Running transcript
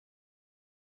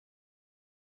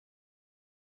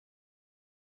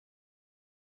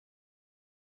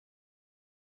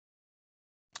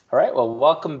All right, well,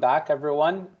 welcome back,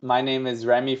 everyone. My name is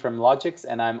Remy from Logix,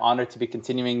 and I'm honored to be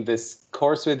continuing this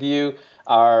course with you,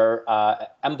 our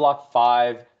makeblock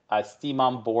 5 Steam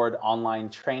on Board online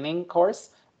training course.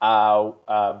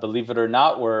 Believe it or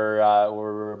not,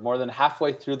 we're more than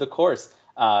halfway through the course,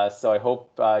 so I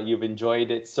hope you've enjoyed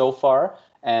it so far,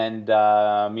 and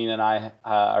Mina and I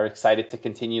are excited to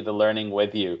continue the learning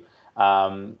with you.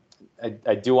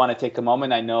 I do want to take a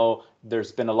moment. I know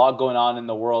there's been a lot going on in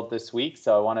the world this week,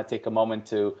 so I want to take a moment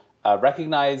to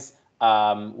recognize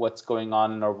what's going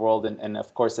on in our world, and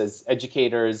of course, as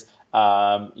educators,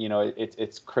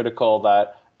 it's critical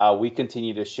that we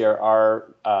continue to share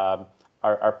our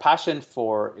passion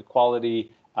for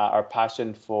equality, our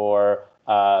passion for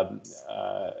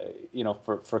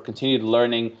for continued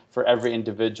learning for every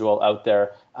individual out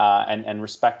there, and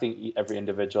respecting every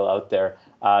individual out there.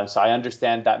 So I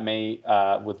understand that may,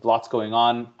 with lots going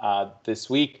on this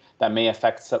week, that may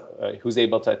affect who's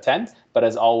able to attend. But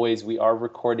as always, we are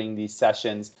recording these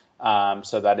sessions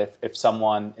so that if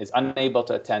someone is unable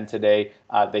to attend today,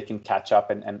 they can catch up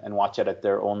and watch it at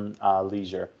their own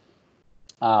leisure.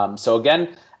 So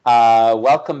again,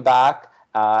 welcome back.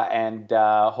 And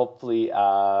hopefully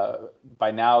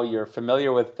by now you're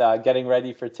familiar with getting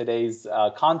ready for today's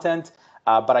content.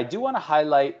 But I do want to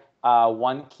highlight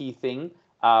one key thing,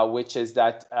 which is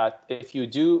that if you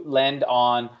do land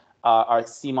on our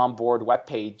Steam on Board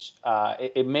webpage,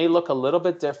 it may look a little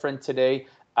bit different today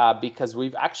because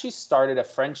we've actually started a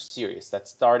French series that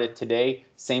started today,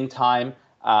 same time.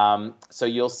 So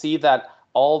you'll see that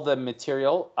all the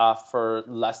material for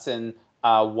lesson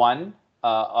 1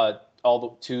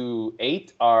 all to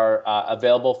 8 are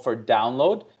available for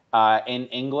download in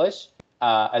English,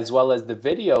 as well as the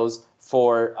videos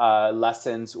for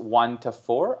lessons 1 to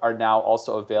 4 are now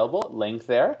also available, link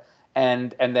there.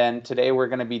 And then today we're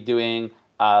going to be doing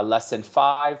lesson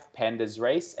 5, Pandas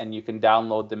Race, and you can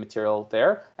download the material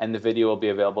there, and the video will be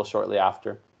available shortly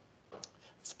after.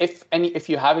 If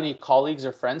you have any colleagues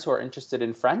or friends who are interested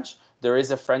in French, there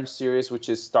is a French series which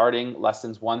is starting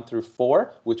lessons 1 through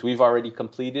 4, which we've already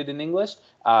completed in English,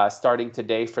 starting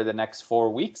today for the next 4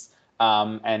 weeks.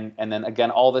 And then again,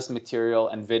 all this material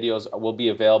and videos will be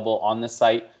available on the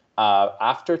site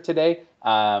after today,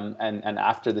 and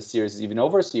after the series is even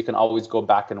over, so you can always go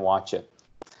back and watch it.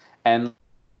 And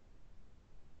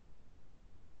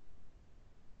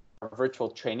our virtual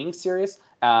training series,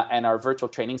 and our virtual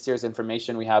training series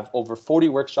information, we have over 40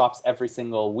 workshops every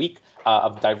single week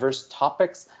of diverse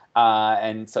topics.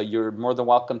 And so you're more than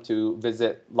welcome to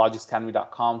visit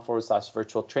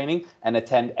logixacademy.com/virtual training and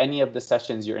attend any of the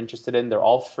sessions you're interested in. They're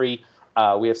all free.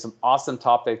 We have some awesome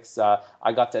topics.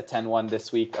 I got to attend one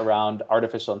this week around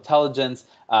artificial intelligence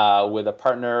with a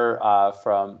partner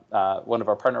from one of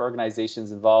our partner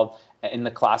organizations involved in the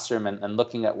classroom, and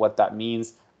looking at what that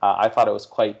means. I thought it was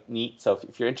quite neat. So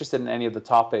if you're interested in any of the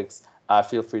topics,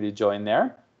 feel free to join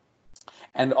there.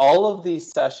 And all of these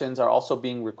sessions are also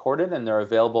being recorded, and they're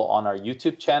available on our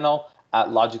YouTube channel at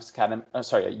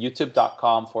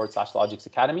youtube.com/Logix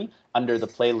Academy under the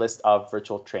playlist of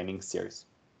virtual training series.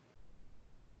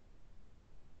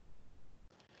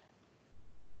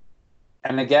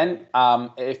 And again,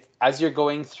 as you're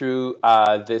going through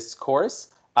this course,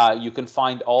 you can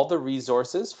find all the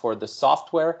resources for the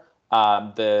software,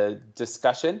 the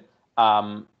discussion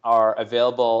are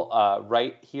available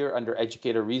right here under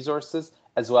Educator Resources,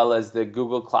 as well as the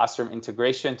Google Classroom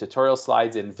integration, tutorial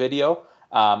slides, and video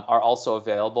are also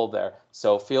available there.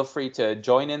 So feel free to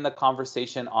join in the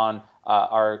conversation on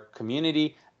our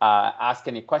community, ask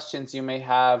any questions you may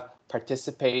have,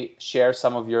 participate, share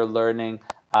some of your learning,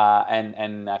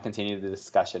 and continue the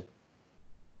discussion.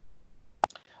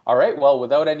 All right, well,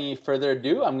 without any further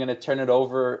ado, I'm going to turn it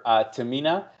over to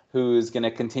Mina, who's going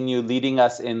to continue leading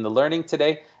us in the learning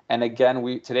today. And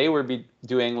again, today we'll be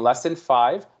doing lesson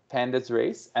 5, Pandas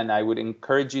Race, and I would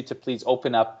encourage you to please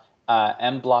open up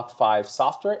makeblock 5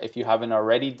 software if you haven't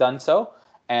already done so.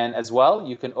 And as well,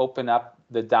 you can open up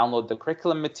the download the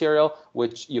curriculum material,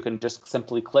 which you can just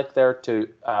simply click there to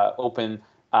open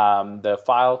the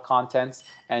file contents,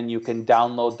 and you can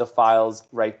download the files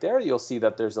right there. You'll see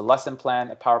that there's a lesson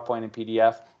plan, a PowerPoint and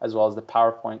PDF, as well as the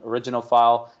PowerPoint original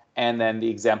file, and then the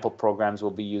example programs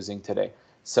we'll be using today.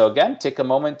 So again, take a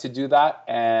moment to do that,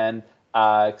 and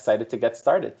excited to get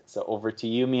started. So over to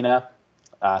you, Mina,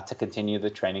 to continue the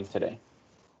training today.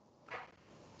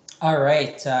 All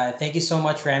right. Thank you so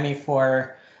much, Remy,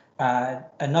 for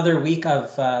another week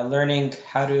of learning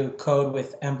how to code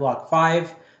with makeblock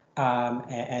 5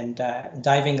 and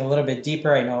diving a little bit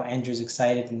deeper. I know Andrew's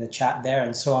excited in the chat there,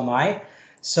 and so am I.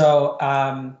 So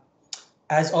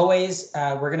as always,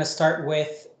 we're going to start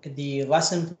with the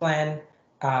lesson plan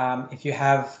If you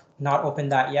have not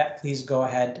opened that yet, please go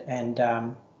ahead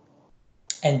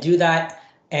and do that.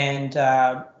 And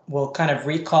we'll kind of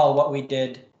recall what we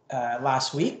did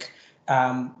last week.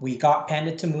 We got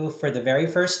Panda to move for the very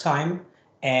first time,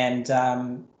 and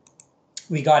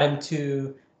we got him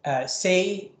to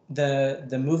say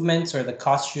the movements or the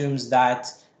costumes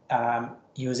that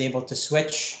he was able to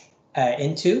switch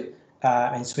into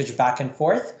and switch back and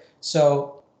forth.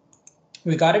 So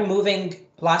we got him moving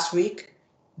last week.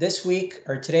 This week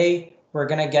or today, we're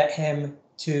gonna get him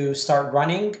to start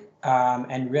running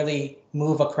and really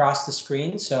move across the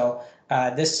screen. So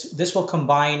this will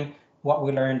combine what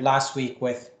we learned last week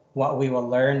with what we will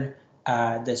learn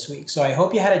this week. So I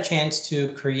hope you had a chance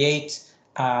to create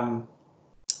the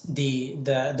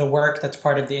work that's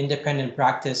part of the independent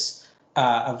practice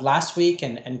of last week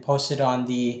and posted on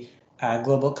the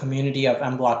global community of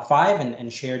mblock 5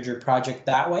 and shared your project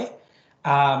that way.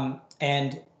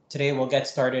 And today we'll get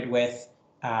started with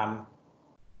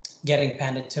getting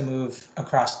Panda to move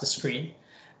across the screen.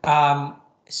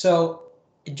 So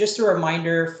just a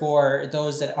reminder for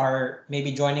those that are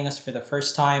maybe joining us for the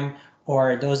first time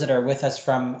or those that are with us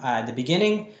from the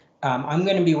beginning, I'm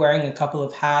going to be wearing a couple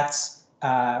of hats,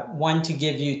 one to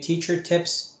give you teacher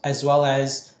tips as well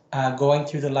as going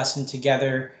through the lesson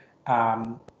together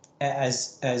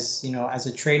as you know, as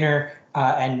a trainer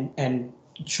and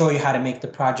show you how to make the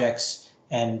projects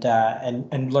and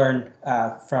learn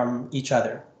from each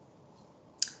other.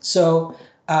 So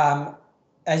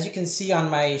as you can see on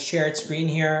my shared screen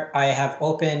here, I have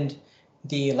opened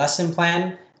the lesson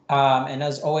plan. And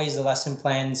as always, the lesson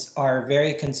plans are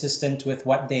very consistent with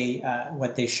what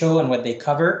they show and what they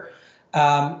cover.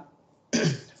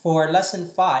 For lesson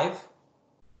 5,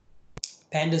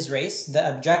 Panda's Race,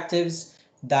 the objectives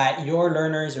that your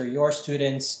learners or your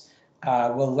students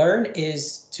will learn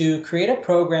is to create a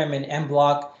program in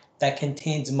mblock that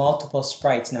contains multiple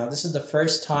sprites. Now, this is the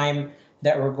first time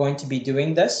that we're going to be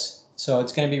doing this, so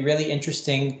it's going to be really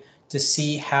interesting to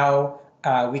see how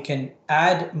we can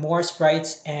add more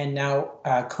sprites and now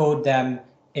code them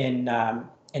in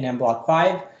mblock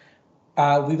 5.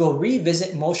 We will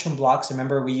revisit motion blocks.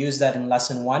 Remember, we used that in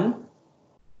lesson 1.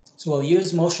 So we'll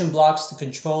use motion blocks to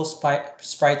control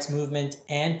sprites movement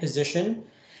and position.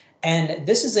 And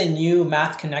this is a new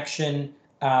math connection,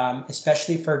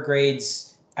 especially for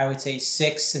grades, I would say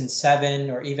 6 and 7,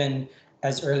 or even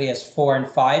as early as 4 and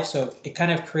 5. So it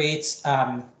kind of creates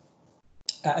a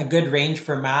good range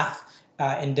for math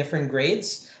in different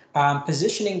grades.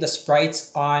 Positioning the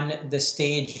sprites on the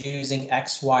stage using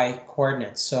XY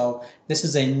coordinates. So this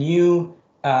is a new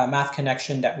math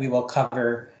connection that we will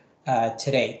cover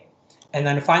today. And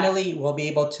then finally, we'll be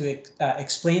able to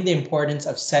explain the importance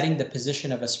of setting the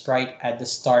position of a sprite at the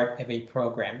start of a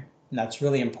program. And that's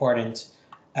really important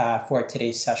for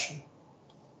today's session.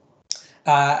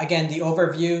 Again, the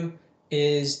overview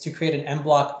is to create an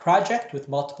mblock project with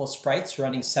multiple sprites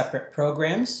running separate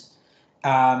programs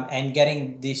and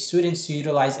getting the students to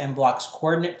utilize mblock's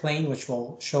coordinate plane, which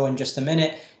we'll show in just a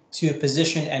minute, to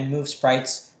position and move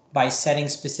sprites by setting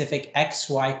specific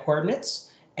XY coordinates.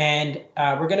 And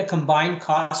we're going to combine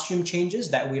costume changes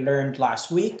that we learned last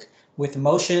week with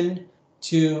motion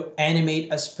to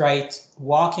animate a sprite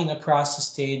walking across the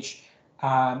stage.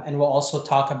 And we'll also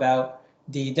talk about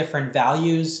the different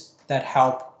values that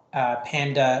help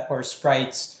Panda or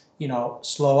sprites, you know,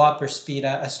 slow up or speed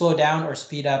up, slow down or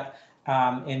speed up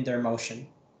in their motion.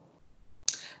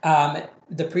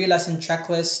 The pre-lesson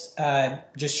checklist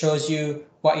just shows you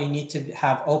what you need to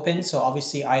have open. So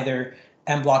obviously either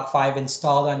mblock 5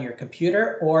 installed on your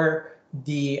computer or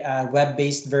the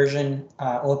web-based version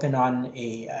open on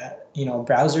a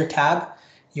browser tab.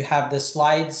 You have the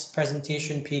slides,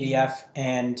 presentation, PDF,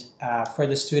 and for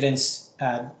the students,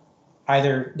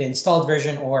 either the installed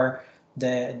version or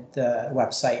the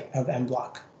website of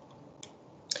mblock.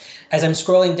 As I'm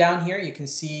scrolling down here, you can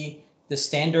see the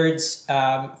standards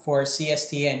for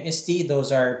CST and ISTE.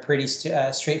 Those are pretty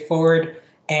straightforward.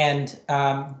 And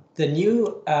the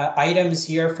new items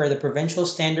here for the provincial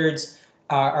standards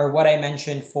are what I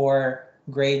mentioned for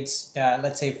grades,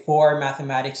 let's say 4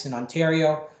 mathematics in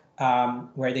Ontario,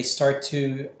 where they start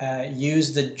to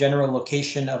use the general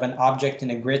location of an object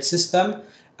in a grid system,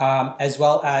 as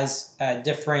well as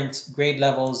different grade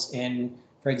levels in,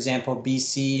 for example,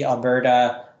 BC,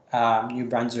 Alberta, New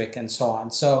Brunswick, and so on.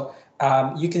 So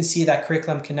you can see that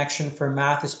curriculum connection for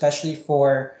math, especially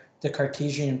for the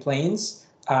Cartesian planes,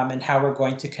 and how we're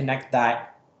going to connect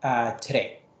that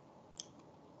today.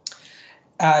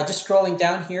 Just scrolling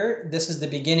down here, this is the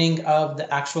beginning of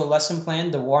the actual lesson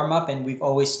plan, the warm-up, and we've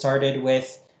always started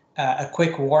with a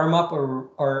quick warm-up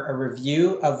or a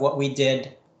review of what we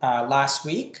did last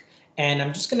week. And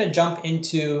I'm just going to jump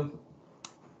into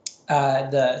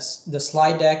the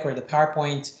slide deck or the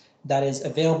PowerPoint that is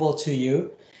available to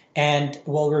you. And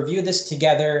we'll review this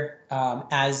together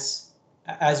as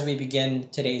we begin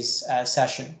today's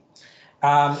session.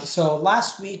 So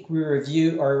last week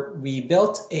we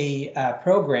built a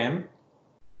program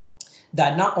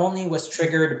that not only was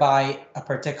triggered by a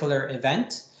particular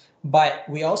event, but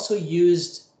we also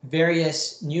used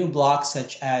various new blocks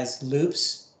such as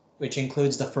loops, which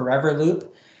includes the forever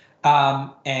loop.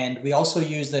 And we also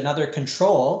used another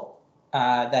control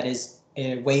that is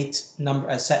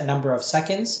a set number of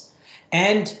seconds.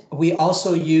 And we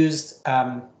also used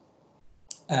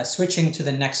switching to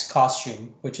the next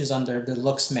costume, which is under the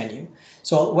looks menu.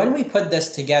 So when we put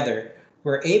this together,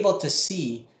 we're able to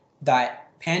see that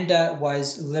Panda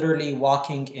was literally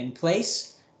walking in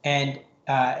place, and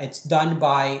it's done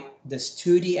by this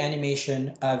 2D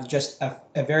animation of just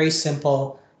a very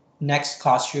simple next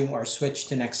costume or switch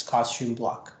to next costume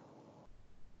block.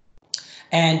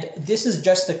 And this is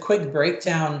just a quick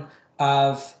breakdown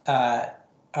of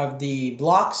the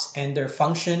blocks and their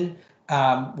function.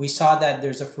 We saw that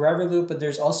there's a forever loop, but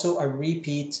there's also a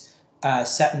repeat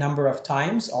set number of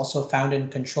times, also found in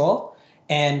control.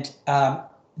 And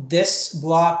this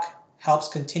block helps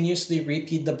continuously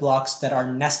repeat the blocks that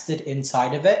are nested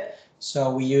inside of it. So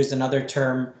we used another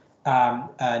term,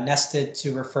 nested,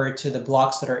 to refer to the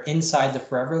blocks that are inside the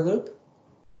forever loop.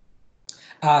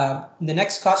 The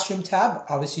next costume tab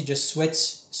obviously just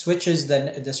switches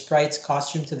the sprite's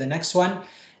costume to the next one.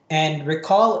 And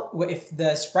recall, if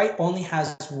the sprite only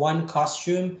has one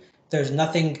costume, there's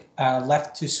nothing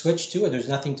left to switch to, or there's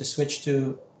nothing to switch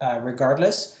to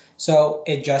regardless. So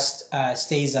it just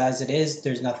stays as it is.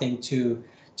 There's nothing to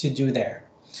do there.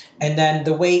 And then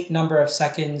the wait number of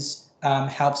seconds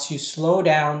helps you slow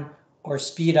down or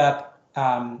speed up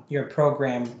your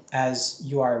program as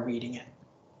you are reading it.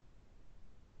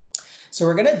 So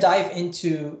we're going to dive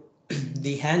into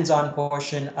the hands-on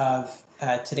portion of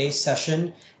today's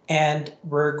session, and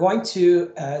we're going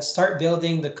to start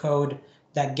building the code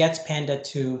that gets Panda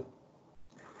to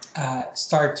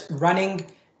start running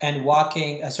and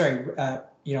walking,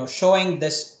 showing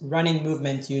this running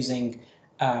movement using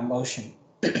motion.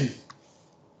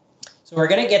 So we're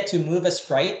going to get to move a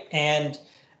sprite, and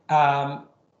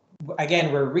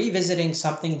again, we're revisiting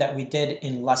something that we did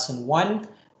in lesson 1,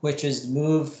 which is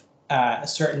move a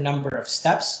certain number of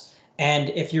steps. And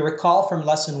if you recall from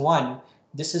lesson 1,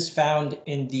 this is found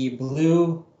in the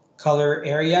blue color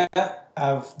area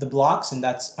of the blocks, and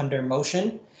that's under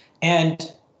motion.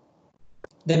 And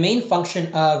the main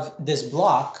function of this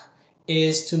block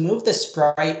is to move the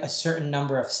sprite a certain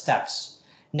number of steps.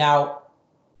 Now,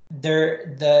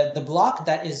 the block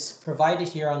that is provided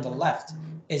here on the left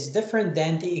is different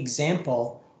than the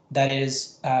example that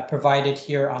is provided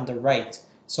here on the right.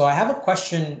 So I have a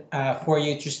question for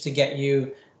you, just to get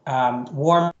you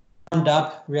warmed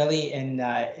up really in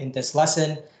this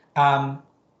lesson.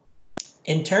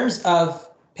 In terms of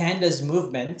Panda's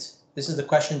movement, this is the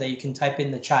question that you can type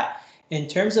in the chat. In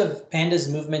terms of Panda's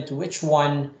movement, which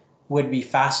one would be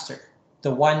faster?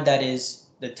 The one that is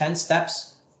the 10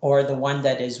 steps or the one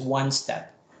that is 1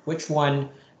 step? Which one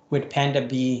would Panda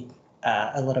be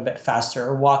a little bit faster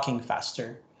or walking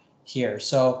faster here?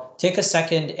 So take a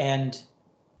second and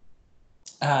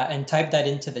type that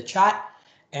into the chat,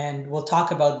 and we'll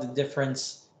talk about the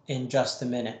difference in just a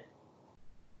minute.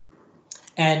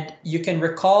 And you can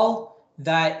recall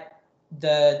that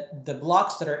the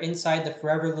blocks that are inside the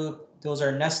forever loop, those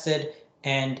are nested,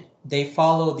 and they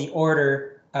follow the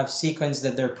order of sequence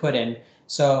that they're put in.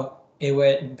 So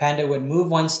Panda would move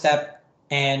 1 step,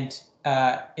 and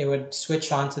it would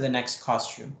switch on to the next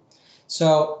costume.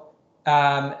 So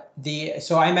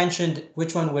so I mentioned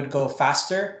which one would go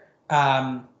faster,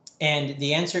 and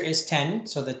the answer is 10.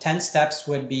 So the 10 steps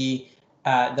would be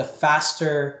the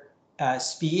faster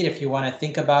speed, if you want to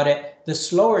think about it. The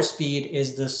slower speed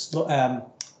is the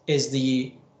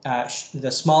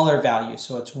smaller value,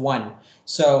 so it's 1.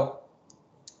 So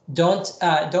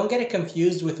don't get it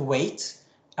confused with wait.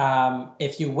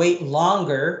 If you wait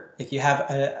longer, if you have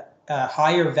a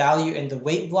higher value in the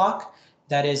wait block,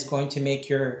 that is going to make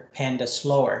your Panda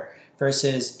slower,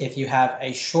 versus if you have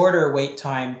a shorter wait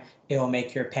time, it will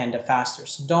make your Panda faster.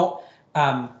 So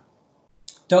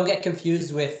don't get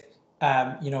confused with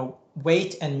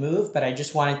wait and move, but I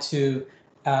just wanted to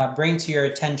bring to your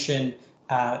attention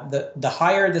the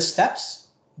higher the steps,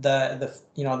 the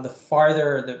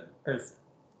farther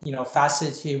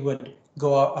fastest he would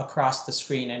go across the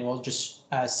screen, and we'll just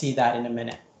see that in a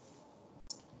minute.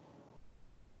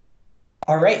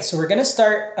 All right, so we're going to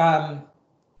start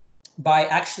by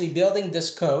actually building this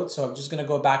code. So I'm just going to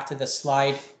go back to the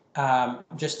slide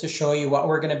just to show you what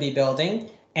we're going to be building.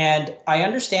 And I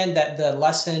understand that the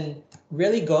lesson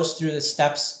really goes through the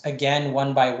steps again,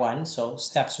 one by one. So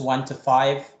steps 1 to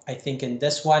 5, I think in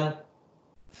this one.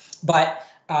 But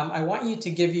I want to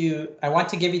give you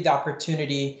the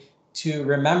opportunity to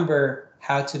remember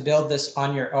how to build this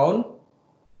on your own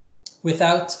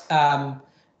without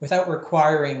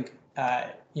requiring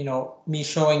me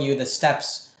showing you the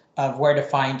steps of where to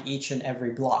find each and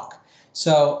every block.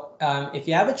 So if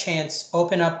you have a chance,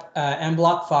 open up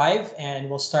makeblock5, and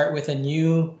we'll start with a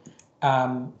new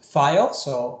file.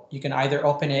 So you can either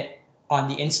open it on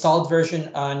the installed version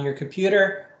on your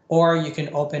computer, or you can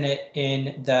open it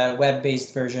in the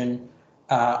web-based version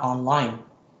online.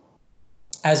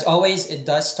 As always, it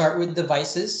does start with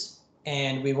devices,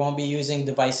 and we won't be using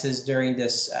devices during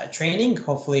this training.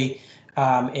 Hopefully,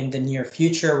 in the near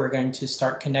future, we're going to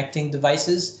start connecting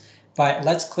devices. But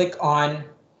let's click on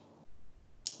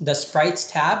the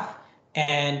sprites tab,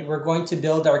 and we're going to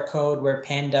build our code where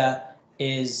Panda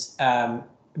is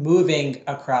moving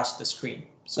across the screen.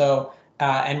 So,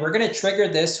 and we're going to trigger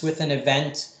this with an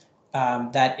event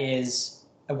that is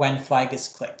when flag is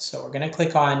clicked. So we're going to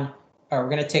click on, or we're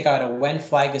going to take out a when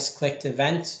flag is clicked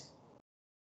event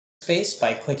space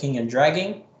by clicking and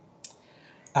dragging.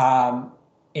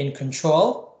 In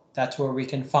control, that's where we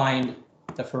can find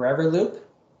the forever loop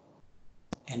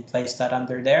and place that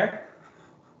under there.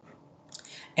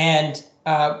 And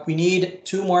we need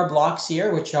 2 more blocks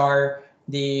here, which are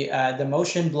the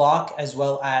motion block as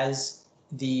well as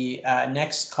the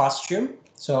next costume.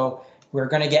 So we're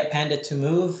going to get Panda to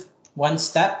move 1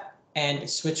 step and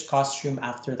switch costume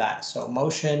after that. So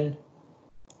motion,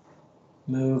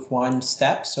 move 1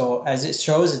 step. So as it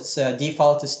shows, its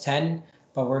default is 10,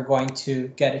 but we're going to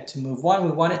get it to move 1.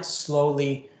 We want it to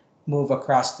slowly move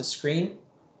across the screen.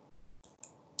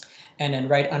 And then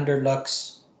right under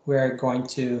looks, we're going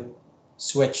to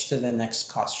switch to the next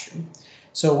costume.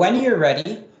 So when you're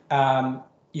ready,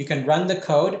 you can run the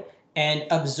code and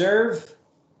observe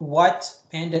what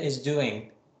Panda is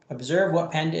doing. Observe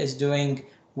what Panda is doing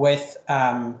with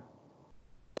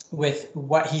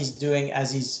what he's doing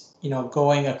as he's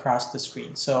going across the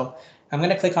screen. So I'm going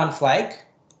to click on flag,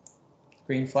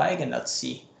 green flag, and let's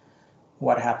see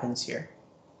what happens here.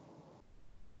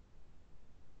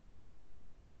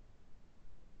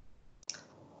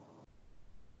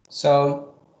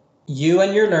 So you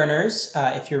and your learners,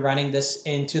 if you're running this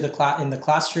into in the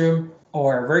classroom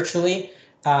or virtually,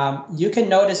 you can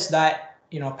notice that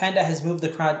Panda has moved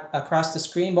across the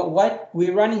screen, but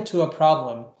we run into a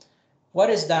problem.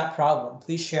 What is that problem?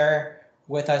 Please share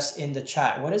with us in the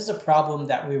chat. What is the problem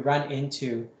that we run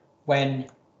into when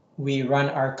we run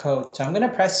our code? So I'm going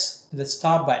to press the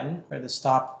stop button, or the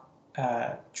stop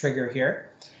trigger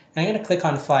here. And I'm going to click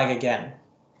on flag again.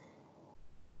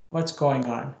 What's going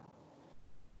on?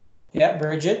 Yeah,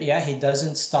 Bridget, yeah, he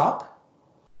doesn't stop.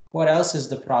 What else is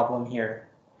the problem here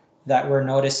that we're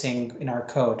noticing in our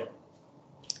code?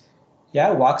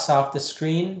 Yeah, walks off the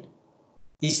screen.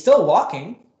 He's still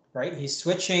walking, right? He's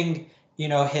switching,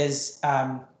 his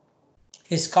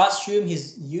costume.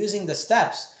 He's using the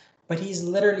steps, but he's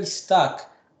literally stuck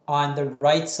on the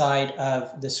right side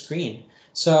of the screen.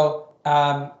 So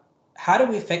how do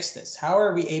we fix this? How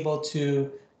are we able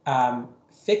to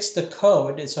fix the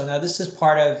code? And so now this is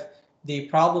part of the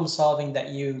problem solving that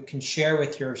you can share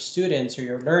with your students or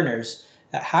your learners.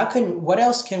 What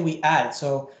else can we add?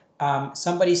 So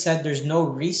somebody said there's no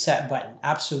reset button.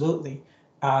 Absolutely.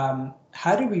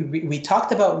 How do we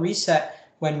talked about reset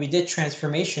when we did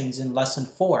transformations in lesson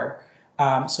 4.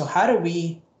 So how do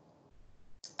we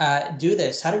do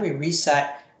this? How do we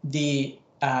reset the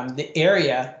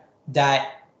area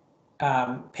that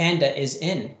Panda is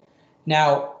in?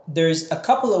 Now, there's a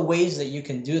couple of ways that you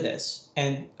can do this,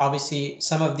 and obviously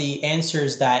some of the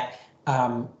answers that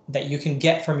that you can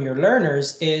get from your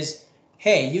learners is,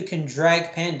 hey, you can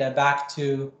drag Panda back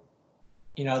to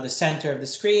the center of the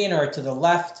screen or to the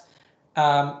left.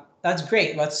 That's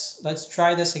great. Let's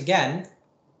try this again,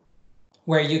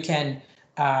 where you can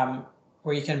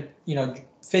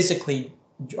physically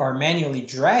or manually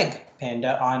drag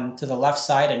Panda on to the left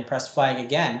side and press flag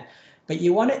again. But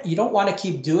you don't want to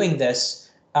keep doing this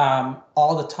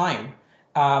all the time.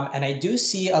 And I do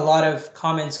see a lot of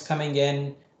comments coming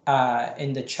in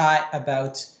the chat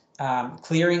about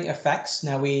clearing effects.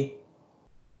 Now we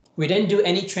didn't do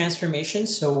any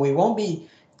transformations, so we won't be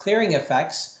clearing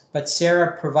effects, but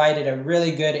Sarah provided a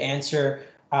really good answer.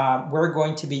 We're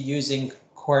going to be using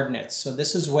coordinates. So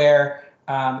this is where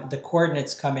the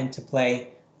coordinates come into play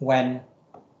when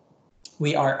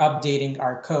we are updating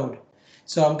our code.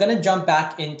 So I'm going to jump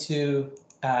back into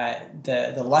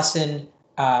the lesson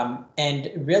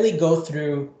and really go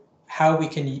through how we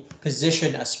can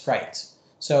position a sprite.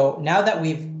 So now that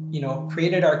we've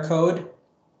created our code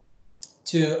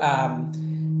to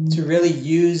really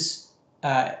use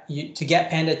to get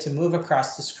Panda to move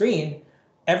across the screen,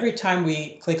 every time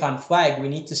we click on flag, we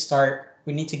need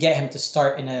to get him to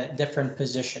start in a different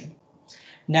position.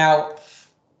 Now,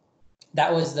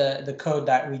 that was the code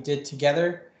that we did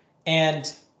together.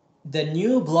 And the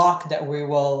new block that we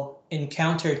will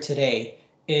encounter today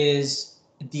is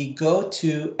the go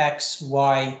to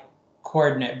XY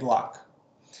coordinate block.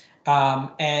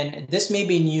 And this may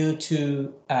be new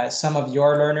to some of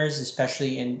your learners,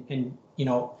 especially in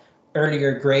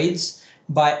earlier grades,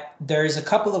 but there's a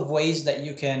couple of ways that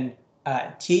you can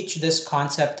teach this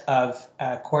concept of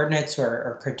coordinates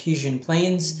or Cartesian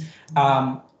planes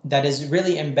that is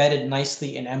really embedded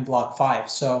nicely in makeblock5.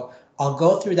 So I'll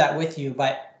go through that with you,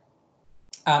 but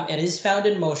it is found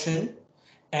in motion,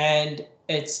 and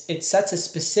it sets a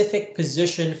specific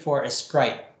position for a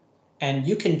sprite. And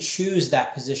you can choose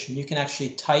that position. You can actually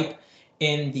type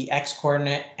in the X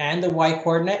coordinate and the Y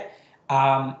coordinate,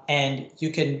 and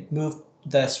you can move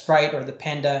the sprite or the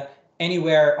panda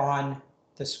anywhere on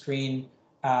the screen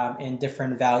in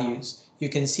different values. You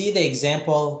can see the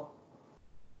example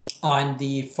on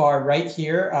the far right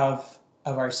here of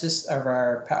our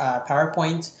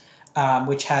PowerPoint,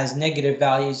 which has negative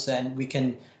values, and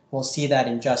we'll see that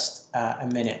in just a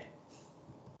minute.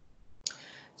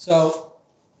 So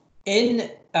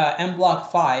in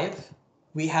makeblock5,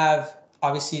 we have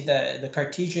obviously the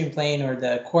Cartesian plane or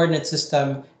the coordinate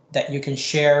system that you can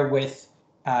share with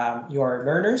your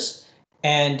learners.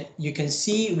 And you can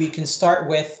see we can start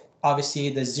with obviously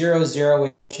the 0, 0,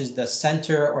 which is the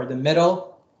center or the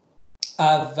middle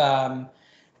of the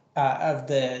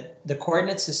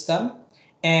coordinate system.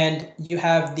 And you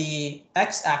have the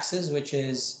x-axis, which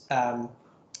is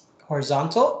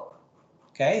horizontal.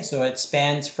 Okay, so it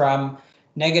spans from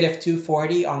negative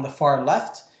 240 on the far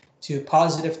left to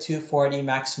positive 240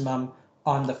 maximum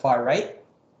on the far right.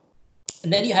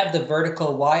 And then you have the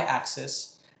vertical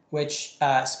y-axis, which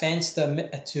spans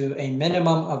to a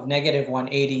minimum of negative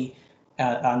 180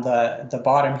 on the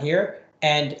bottom here.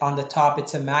 And on the top,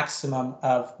 it's a maximum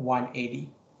of 180.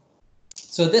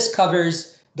 So this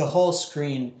covers the whole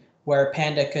screen where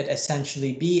Panda could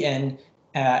essentially be in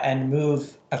and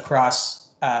move across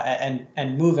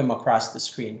and move him across the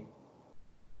screen.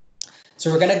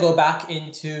 So we're going to go back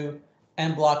into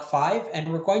makeblock5,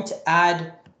 and we're going to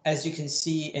add, as you can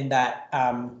see in that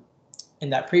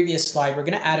previous slide, we're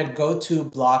going to add a go-to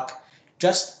block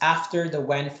just after the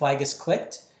when flag is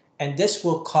clicked, and this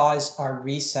will cause our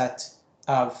reset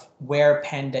of where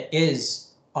Panda is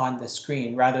on the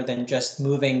screen rather than just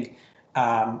moving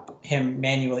him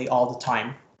manually all the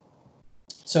time.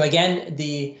 So again,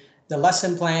 the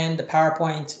lesson plan, the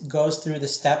PowerPoint goes through the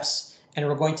steps, and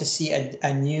we're going to see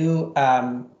a new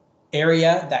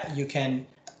area that you can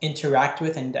interact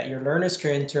with and that your learners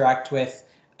can interact with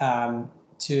to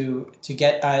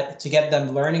get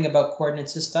them learning about coordinate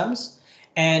systems.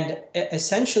 And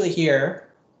essentially here,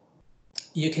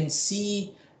 you can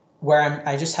see where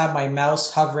I just have my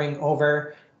mouse hovering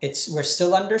over. We're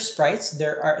still under sprites.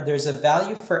 There's a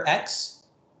value for X,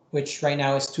 which right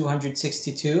now is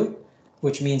 262,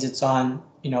 which means it's on,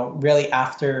 really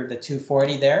after the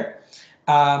 240 there.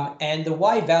 And the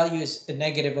Y value is a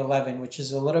negative 11, which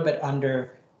is a little bit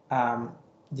under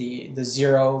the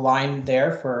 0 line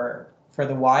there for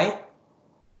the Y.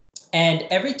 And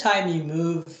every time you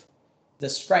move the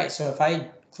sprite, so if I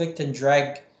clicked and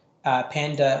drag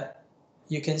Panda,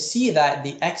 you can see that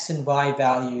the X and Y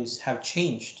values have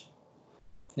changed.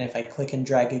 And if I click and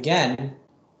drag again,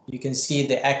 you can see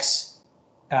the X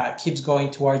keeps going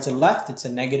towards the left. It's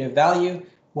a negative value.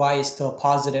 Y is still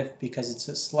positive because it's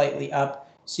slightly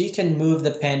up. So you can move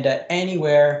the Panda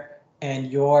anywhere, and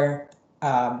your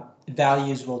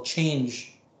values will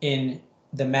change in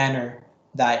the manner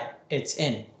that it's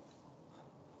in.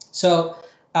 So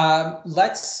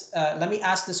let me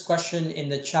ask this question in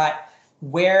the chat.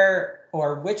 Where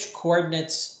or which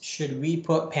coordinates should we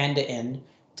put Panda in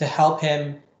to help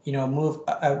him,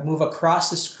 move across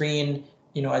the screen,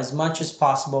 as much as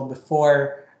possible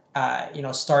before,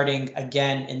 starting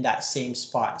again in that same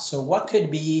spot? So what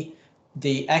could be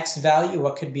the X value?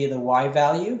 What could be the Y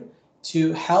value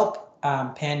to help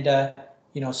Panda,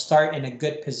 start in a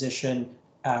good position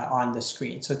on the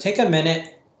screen? So take a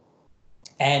minute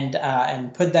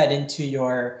and put that into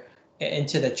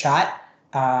the chat.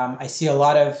 I see a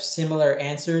lot of similar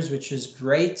answers, which is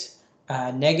great.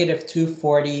 Negative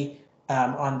 240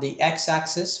 on the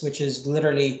x-axis, which is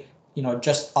literally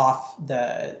just off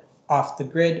the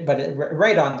grid, but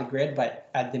right on the grid, but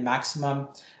at the maximum.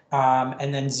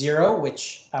 And then 0,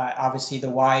 which obviously the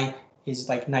Y is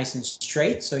like nice and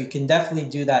straight. So you can definitely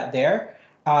do that there.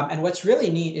 And what's really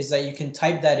neat is that you can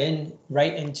type that in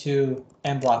right into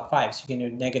mblock5. So you can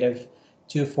do negative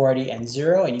 240 and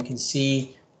 0, and you can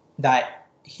see that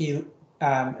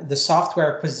the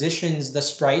software positions the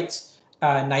sprite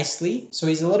nicely. So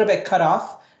he's a little bit cut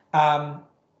off.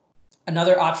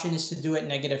 Another option is to do it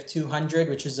negative 200,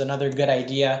 which is another good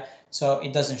idea. So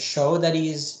it doesn't show that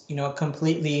he's,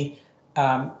 completely,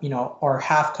 or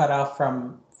half cut off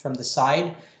from the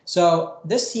side. So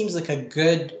this seems like a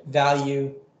good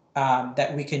value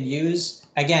that we can use.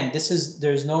 Again,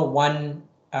 there's no one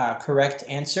correct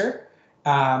answer.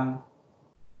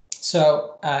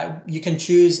 So you can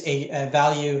choose a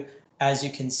value, as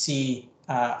you can see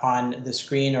on the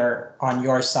screen or on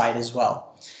your side as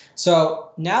well.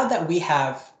 So now that we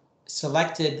have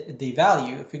selected the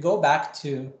value, if we go back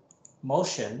to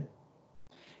motion,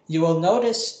 you will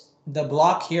notice the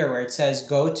block here where it says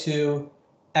go to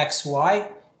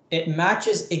XY. It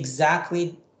matches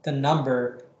exactly the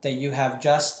number that you have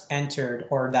just entered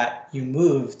or that you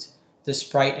moved the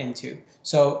sprite into.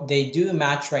 So they do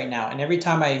match right now. And every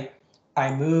time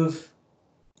I move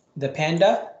the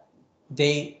panda,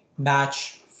 they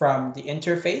match from the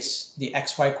interface, the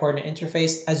XY coordinate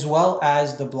interface, as well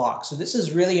as the block. So this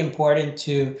is really important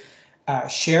to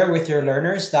share with your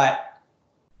learners, that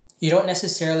you don't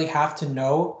necessarily have to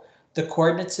know the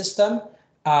coordinate system.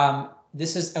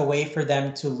 This is a way for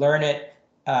them to learn it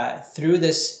through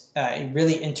this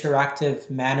really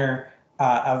interactive manner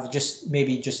of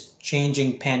maybe just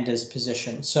changing panda's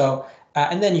position. So,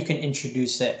 and then you can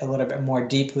introduce it a little bit more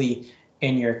deeply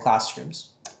in your classrooms.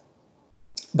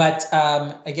 But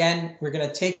again, we're going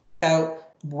to take out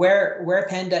where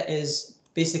panda is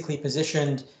basically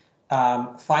positioned.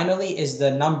 Finally, is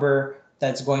the number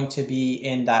that's going to be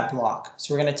in that block.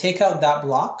 So we're going to take out that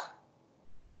block,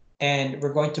 and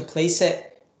we're going to place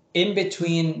it in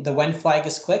between the when flag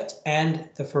is clicked and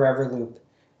the forever loop.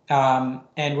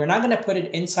 And we're not going to put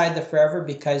it inside the forever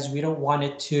because we don't want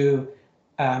it to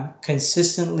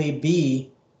consistently be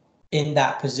in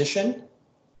that position,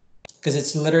 because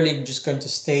it's literally just going to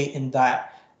stay in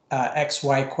that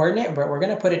XY coordinate. But we're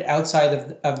going to put it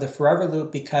outside of the forever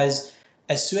loop, because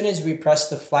as soon as we press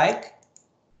the flag,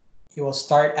 it will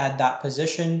start at that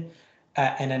position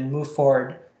and then move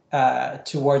forward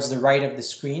towards the right of the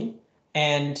screen.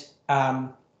 And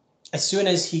as soon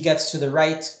as he gets to the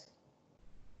right,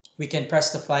 we can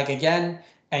press the flag again,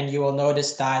 and you will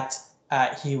notice that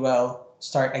he will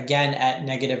start again at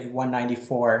negative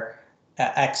 194.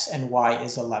 X and Y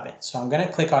is 11. So I'm going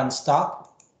to click on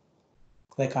stop,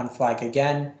 click on flag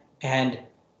again, and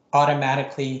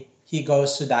automatically he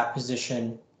goes to that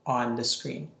position on the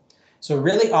screen. So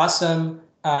really awesome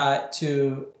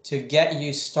to get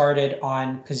you started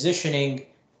on positioning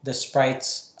the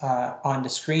sprites on the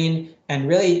screen and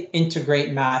really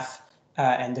integrate math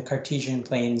and the Cartesian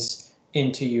planes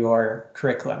into your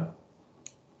curriculum.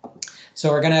 So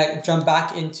we're going to jump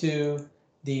back into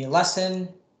the lesson,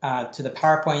 to the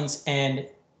PowerPoints, and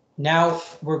now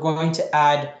we're going to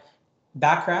add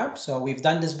background. So we've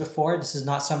done this before, this is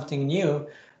not something new,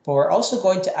 but we're also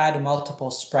going to add multiple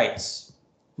sprites.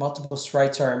 Multiple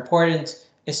sprites are important,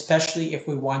 especially if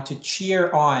we want to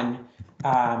cheer on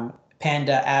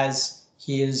Panda as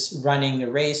he is running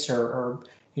the race or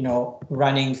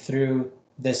running through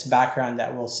this background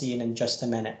that we'll see in just a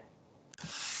minute.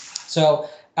 So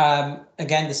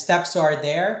again, the steps are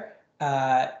there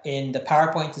in the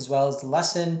PowerPoint as well as the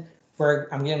lesson.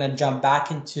 I'm going to jump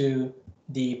back into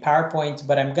the PowerPoint,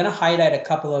 but I'm going to highlight a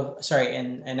couple of,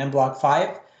 in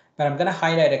mblock5, but I'm going to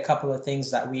highlight a couple of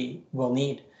things that we will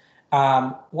need.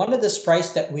 One of the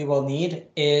sprites that we will need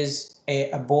is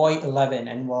a boy 11,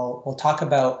 and we'll talk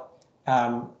about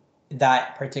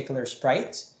that particular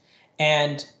sprite.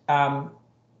 And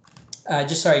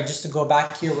just to go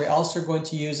back here, we're also going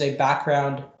to use a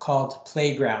background called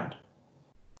playground.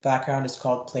 Background is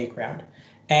called playground,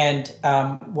 and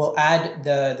we'll add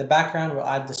the background, we'll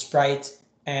add the sprite,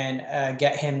 and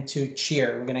get him to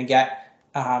cheer. We're going to get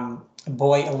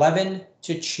boy 11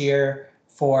 to cheer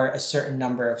for a certain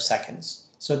number of seconds.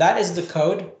 So that is the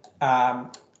code.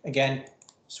 Again,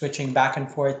 switching back and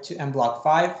forth to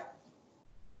mblock5.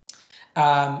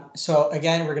 So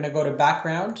again, we're going to go to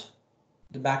background,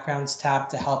 the backgrounds tab,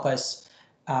 to help us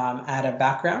add a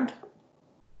background.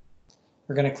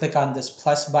 We're going to click on this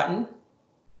plus button,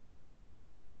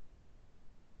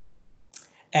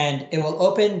 and it will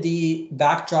open the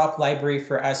backdrop library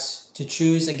for us to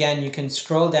choose. Again, you can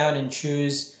scroll down and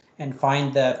choose and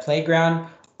find the playground,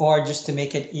 or just to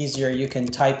make it easier, you can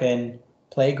type in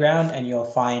playground and you'll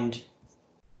find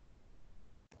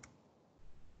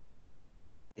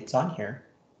it's on here.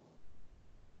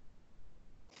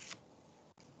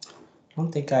 I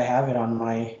don't think I have it on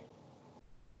my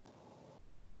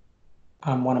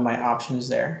one of my options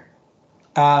there.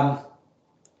 I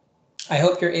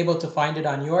hope you're able to find it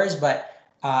on yours, but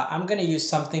I'm going to use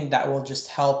something that will just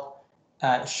help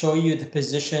show you the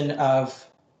position of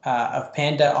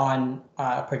Panda on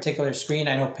a particular screen.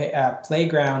 I know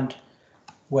Playground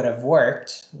would have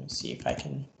worked. Let me see if I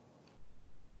can.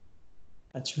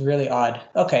 That's really odd.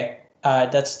 Okay,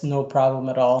 that's no problem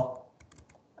at all.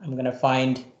 I'm going to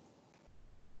find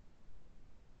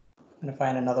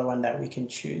another one that we can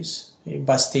choose. A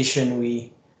bus station,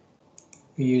 we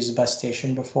used bus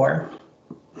station before.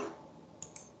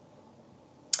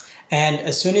 And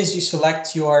as soon as you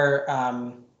select your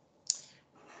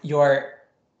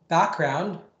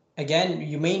background, again,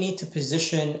 you may need to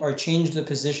position or change the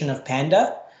position of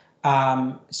Panda.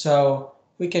 So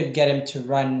we could get him to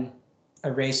run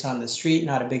a race on the street,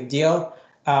 not a big deal.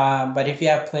 But if you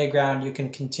have Playground, you can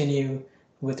continue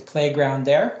with Playground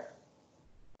there.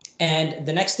 And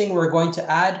the next thing we're going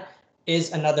to add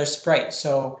is another sprite.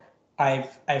 So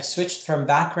I've switched from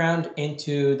background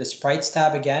into the sprites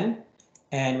tab again,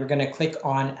 and we're going to click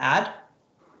on add.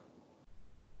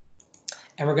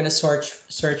 And we're going to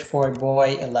search for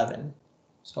boy 11.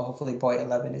 So hopefully boy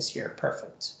 11 is here.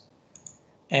 Perfect.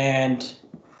 And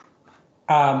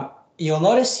you'll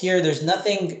notice here there's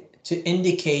nothing to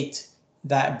indicate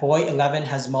that boy 11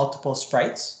 has multiple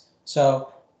sprites.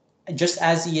 So just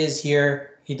as he is here,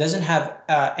 he doesn't have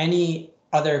any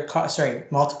other,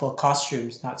 multiple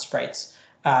costumes, not sprites.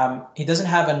 He doesn't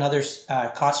have another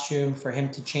costume for him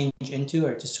to change into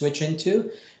or to switch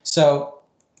into. So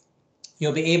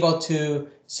you'll be able to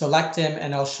select him,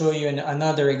 and I'll show you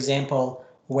another example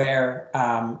where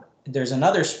there's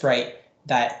another sprite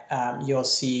that you'll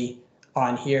see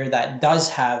on here that does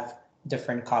have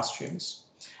different costumes.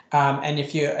 And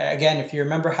if you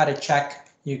remember how to check,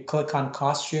 you click on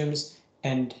costumes,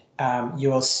 and you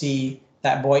will see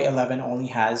that boy 11 only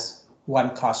has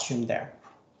one costume there.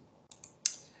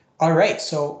 All right,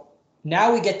 so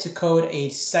now we get to code a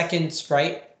second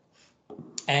sprite.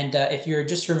 And if you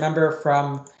just remember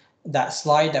from that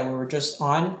slide that we were just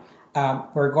on,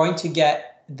 we're going to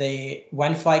get the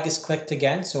when flag is clicked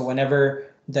again. So whenever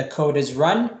the code is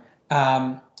run,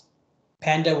 Panda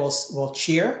will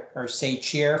cheer or say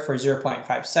cheer for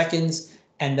 0.5 seconds.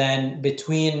 And then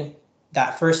between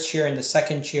that first cheer and the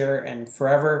second cheer and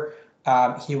forever,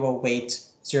 he will wait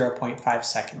 0.5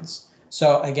 seconds.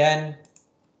 So again,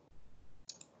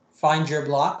 find your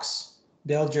blocks,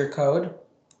 build your code.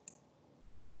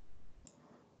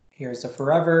 Here's the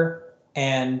forever,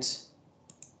 and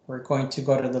we're going to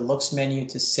go to the looks menu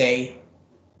to say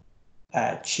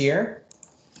cheer.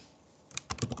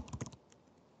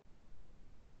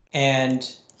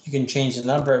 And you can change the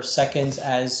number of seconds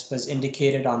as was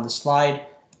indicated on the slide.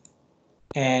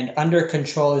 And under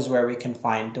control is where we can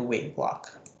find the wait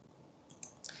block.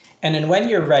 And then when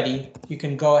you're ready, you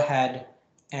can go ahead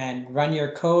and run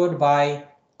your code by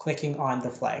clicking on the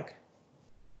flag.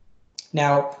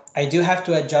 Now, I do have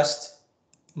to adjust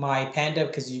my Panda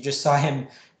because you just saw him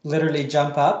literally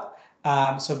jump up.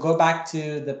 So go back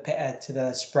to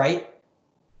the sprite.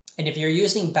 And if you're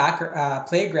using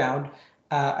Playground,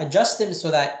 adjust them so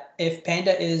that if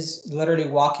Panda is literally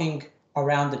walking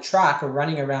around the track or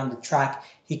running around the track,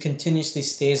 he continuously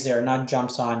stays there, not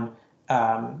jumps on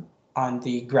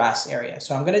the grass area.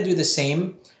 So I'm going to do the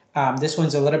same. This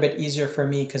one's a little bit easier for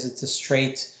me because it's a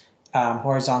straight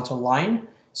horizontal line.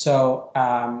 So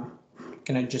I'm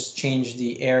going to just change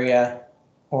the area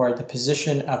or the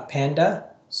position of Panda.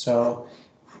 So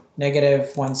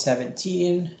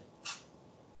 -117.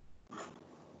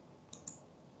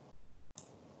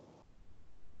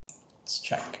 Let's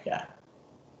check, yeah.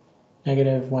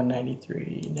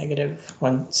 -193,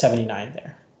 -179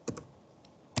 there.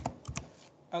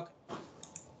 Okay.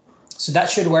 So that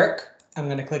should work. I'm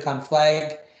going to click on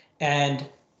flag, and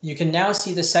you can now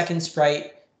see the second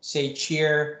sprite say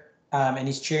cheer, and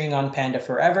he's cheering on Panda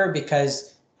forever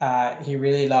because he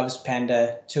really loves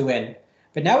Panda to win.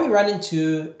 But now we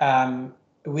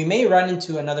may run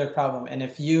into another problem. And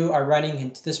if you are running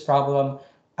into this problem,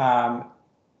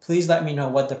 please let me know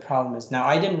what the problem is. Now,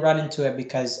 I didn't run into it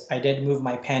because I did move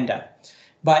my Panda.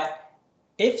 But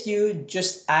if you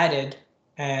just added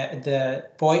the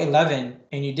boy 11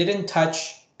 and you didn't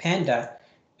touch Panda,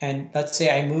 and let's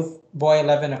say I move boy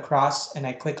 11 across and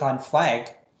I click on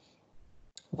flag,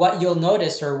 what you'll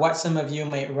notice, or what some of you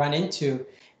might run into,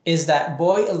 is that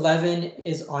boy 11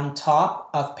 is on top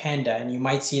of Panda, and you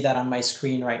might see that on my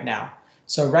screen right now.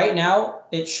 So right now,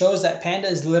 it shows that Panda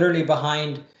is literally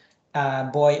behind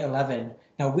boy 11.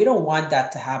 Now, we don't want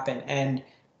that to happen. And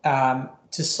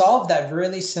to solve that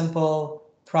really simple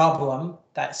problem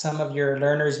that some of your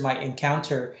learners might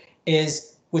encounter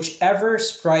is whichever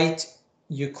sprite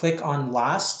you click on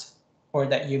last or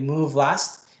that you move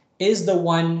last is the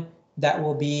one that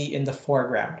will be in the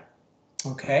foreground.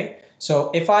 Okay, so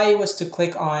if I was to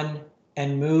click on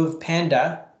and move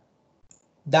Panda,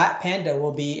 that Panda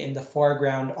will be in the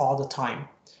foreground all the time.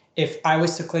 If I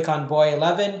was to click on boy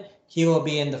 11, he will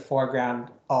be in the foreground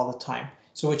all the time.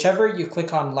 So whichever you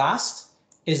click on last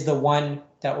is the one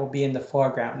that will be in the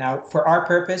foreground. Now, for our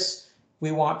purpose,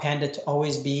 we want Panda to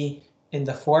always be in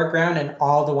the foreground and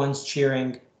all the ones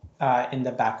cheering in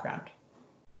the background.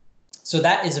 So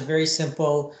that is a very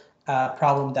simple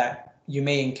problem that you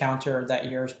may encounter, that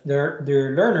your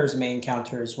learners may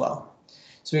encounter as well.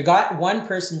 So we got one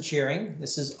person cheering.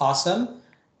 This is awesome.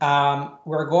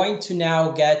 We're going to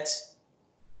now get,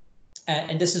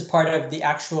 and this is part of the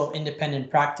actual independent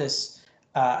practice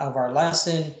of our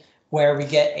lesson, where we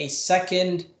get a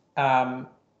second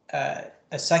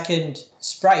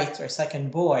sprite or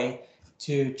second boy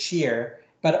to cheer,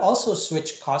 but also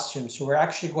switch costumes. So we're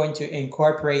actually going to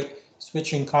incorporate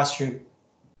switching costume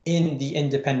in the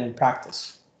independent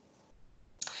practice.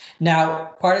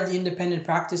 Now, part of the independent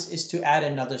practice is to add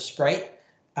another sprite,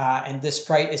 and this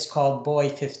sprite is called boy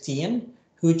 15,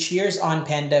 who cheers on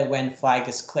Panda when flag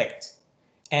is clicked.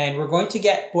 And we're going to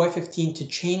get boy 15 to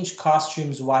change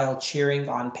costumes while cheering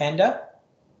on Panda.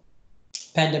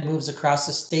 Panda moves across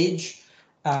the stage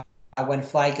when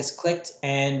flag is clicked,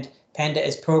 and Panda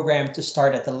is programmed to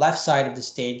start at the left side of the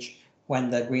stage when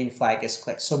the green flag is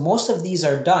clicked. So most of these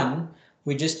are done.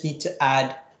 We just need to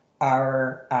add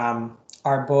our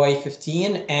boy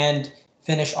 15 and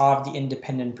finish off the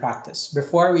independent practice.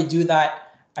 Before we do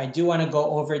that, I do want to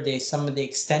go over some of the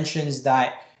extensions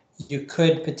that you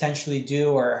could potentially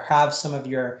do or have some of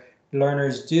your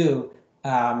learners do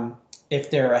if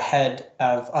they're ahead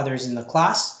of others in the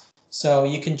class. So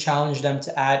you can challenge them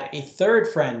to add a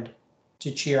third friend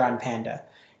to cheer on Panda.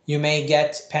 You may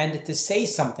get Panda to say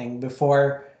something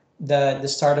before the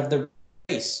start of the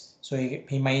race. So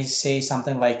he may say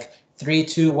something like 3,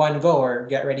 2, 1, go, or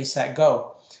get ready, set,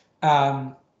 go.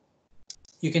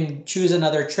 You can choose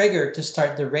another trigger to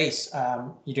start the race.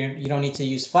 You don't need to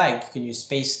use flag. You can use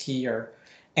space key or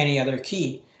any other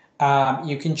key.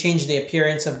 You can change the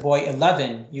appearance of boy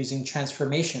 11 using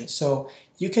transformation. So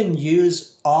you can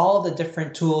use all the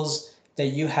different tools that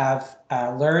you have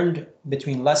learned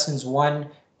between lessons 1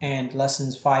 and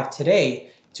lessons 5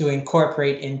 today to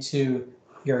incorporate into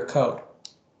your code.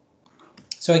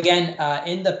 So again,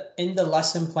 in the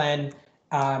lesson plan,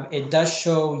 it does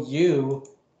show you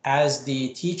as the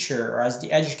teacher or as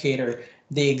the educator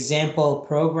the example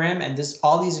program, and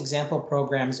all these example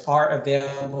programs are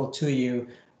available to you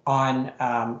on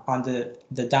the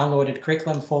downloaded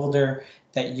curriculum folder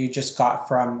that you just got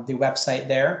from the website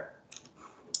there.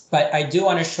 But I do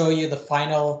want to show you the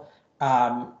final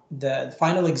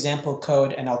example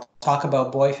code, and I'll talk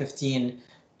about boy 15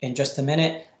 in just a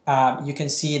minute. You can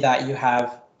see that you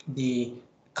have the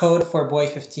code for boy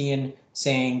 15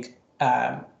 saying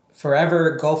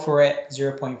forever, go for it,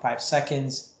 0.5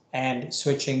 seconds, and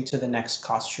switching to the next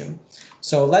costume.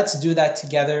 So let's do that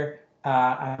together.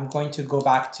 I'm going to go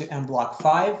back to makeblock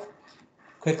 5,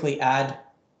 quickly add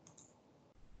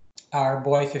our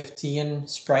boy 15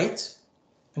 sprite.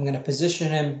 I'm going to position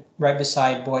him right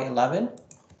beside boy 11.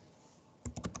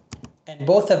 And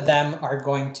both of them are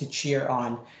going to cheer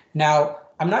on. Now,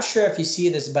 I'm not sure if you see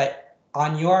this, but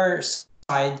on your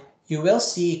side, you will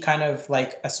see kind of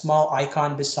like a small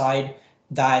icon beside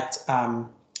that,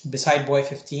 beside boy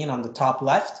 15 on the top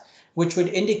left, which would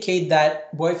indicate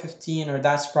that boy 15 or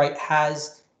that sprite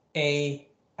has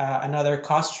another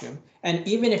costume. And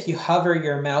even if you hover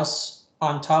your mouse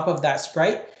on top of that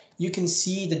sprite, you can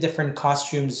see the different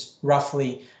costumes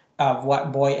roughly of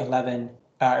what boy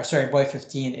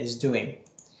 15 is doing.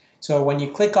 So when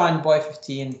you click on boy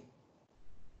 15,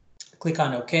 click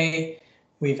on OK.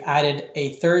 We've added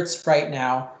a third sprite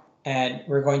now, and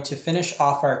we're going to finish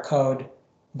off our code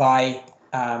by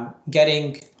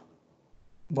getting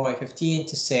boy 15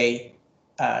 to say,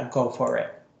 go for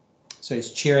it. So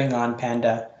he's cheering on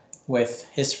Panda with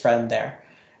his friend there.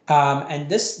 And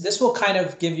this will kind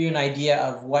of give you an idea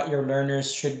of what your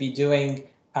learners should be doing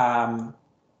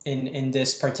in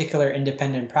this particular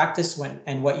independent practice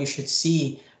and what you should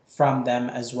see from them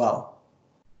as well.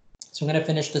 So I'm going to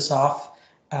finish this off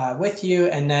with you,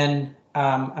 and then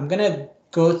I'm going to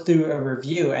go through a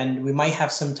review, and we might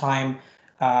have some time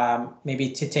maybe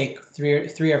to take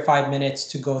three or 5 minutes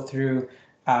to go through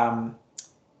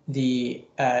the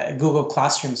Google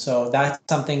Classroom. So that's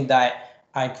something that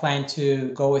I plan to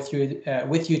go with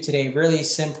you today, really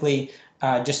simply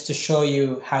just to show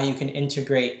you how you can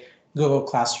integrate Google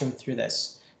Classroom through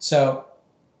this. So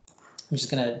I'm just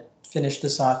going to finish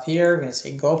this off here. I'm going to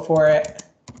say go for it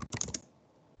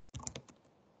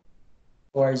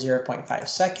for 0.5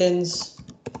 seconds.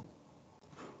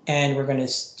 And we're going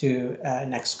to do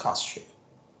next costume.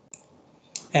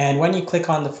 And when you click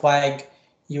on the flag,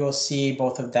 you will see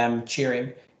both of them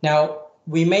cheering. Now,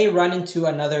 we may run into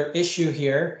another issue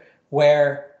here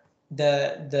where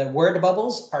the word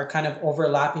bubbles are kind of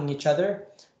overlapping each other.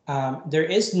 There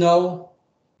is no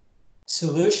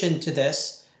solution to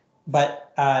this,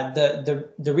 but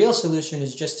the real solution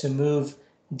is just to move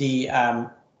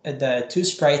the two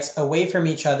sprites away from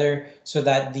each other so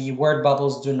that the word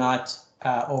bubbles do not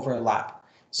overlap.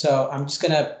 So I'm just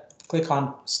going to click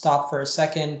on stop for a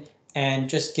second and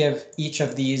just give each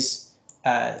of these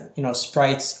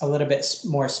sprites a little bit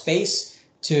more space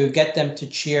to get them to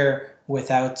cheer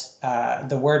without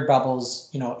the word bubbles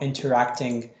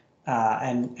interacting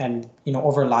and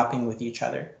overlapping with each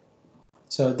other.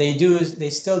 So they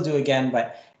still do again,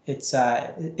 but it's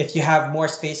if you have more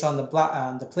space on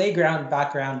the playground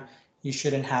background, you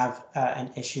shouldn't have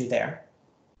an issue there.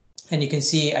 And you can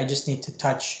see I just need to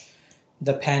touch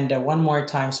the panda one more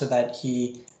time so that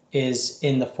he is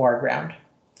in the foreground.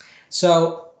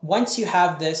 So once you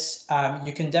have this,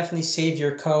 you can definitely save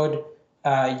your code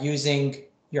using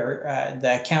your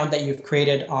the account that you've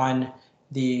created on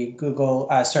the Google,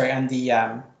 on the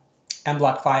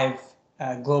makeblock5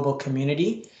 global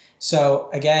community. So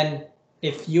again,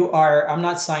 if you are, I'm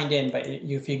not signed in, but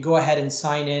if you go ahead and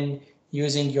sign in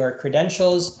using your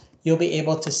credentials, you'll be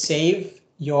able to save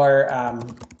your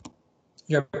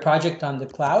project on the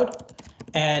cloud,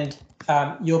 and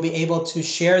you'll be able to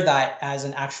share that as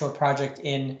an actual project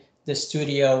in the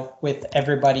studio with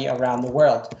everybody around the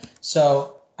world.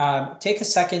 So take a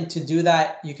second to do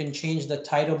that. You can change the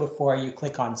title before you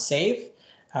click on save.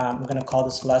 I'm going to call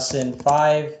this lesson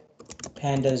 5,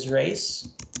 Pandas Race.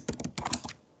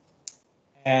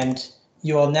 And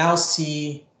you will now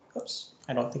see, oops,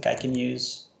 I don't think I can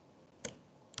use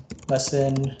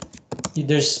lesson.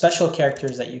 There's special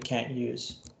characters that you can't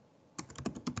use,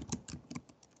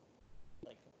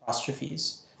 like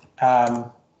apostrophes.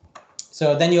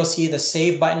 So then you'll see the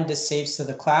save button. This saves to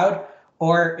the cloud,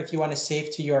 or if you want to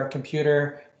save to your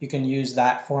computer, you can use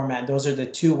that format. Those are the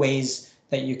two ways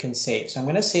that you can save. So I'm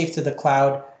going to save to the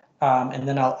cloud, and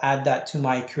then I'll add that to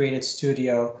my Created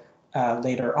Studio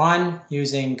later on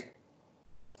using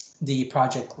the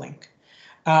project link.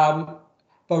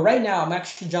 But right now, I'm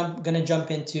actually going to jump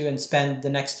into and spend the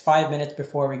next 5 minutes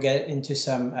before we get into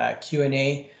some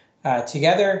Q&A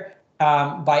together.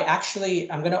 I'm going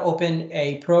to open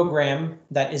a program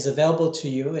that is available to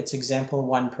you. It's example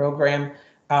 1 program,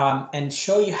 and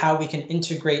show you how we can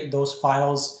integrate those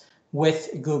files with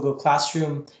Google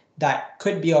Classroom that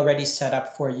could be already set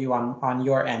up for you on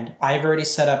your end. I've already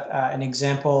set up an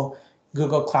example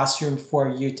Google Classroom for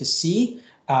you to see.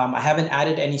 I haven't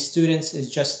added any students. It's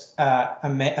just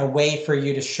a way for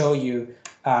you to show you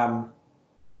how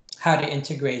to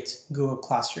integrate Google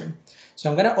Classroom. So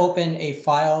I'm going to open a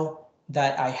file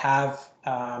that I have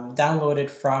downloaded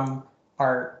from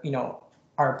our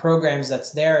programs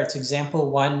that's there. It's example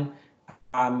 1,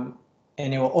 and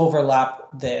it will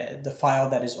overlap the file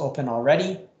that is open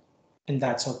already. And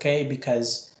that's okay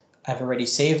because I've already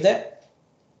saved it.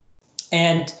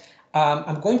 And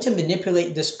I'm going to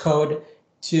manipulate this code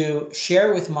to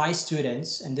share with my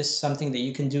students, and this is something that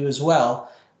you can do as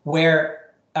well,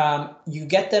 where you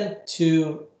get them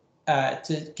to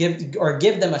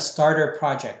give them a starter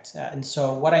project. And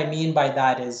so what I mean by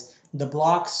that is the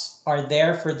blocks are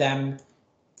there for them,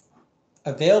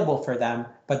 available for them,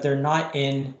 but they're not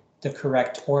in the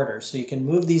correct order. So you can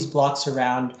move these blocks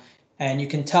around, and you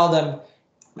can tell them,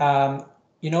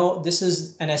 this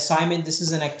is an assignment, this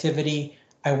is an activity.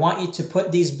 I want you to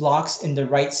put these blocks in the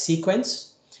right sequence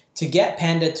to get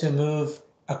Panda to move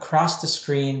across the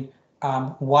screen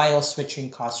while switching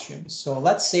costumes. So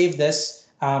let's save this.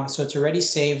 So it's already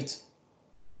saved,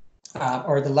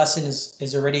 or the lesson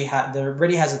is already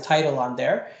has a title on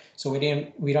there. So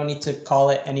we don't need to call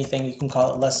it anything. You can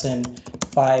call it lesson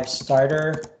 5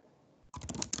 starter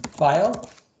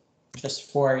file, just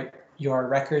for your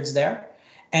records there.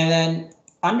 And then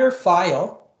under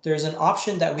file, there's an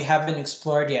option that we haven't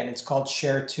explored yet, and it's called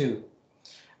share to.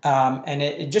 And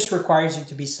it just requires you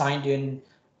to be signed in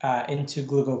into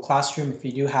Google Classroom if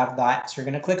you do have that. So you're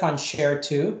going to click on share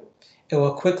to, it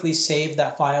will quickly save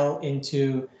that file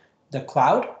into the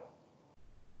cloud.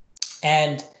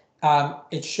 And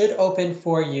it should open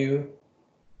for you.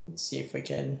 Let's see if we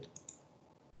can.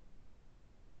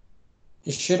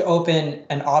 It should open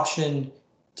an option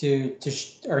to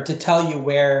tell you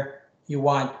where you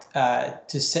want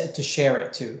to share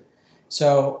it to.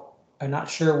 So I'm not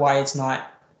sure why it's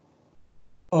not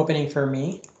opening for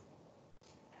me.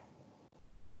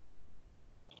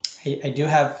 I do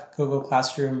have Google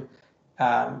Classroom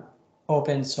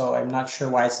open, so I'm not sure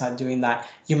why it's not doing that.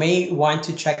 You may want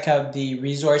to check out the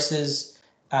resources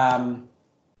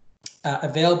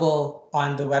available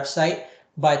on the website,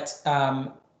 but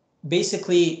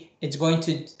basically it's going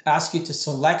to ask you to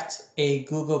select a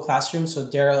Google Classroom. So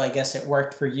Daryl, I guess it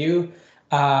worked for you.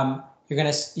 You're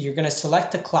gonna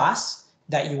select a class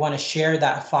that you want to share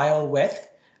that file with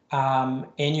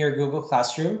in your Google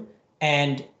Classroom,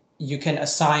 and you can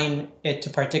assign it to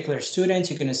particular students.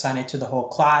 You can assign it to the whole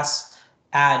class,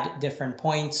 add different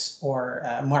points or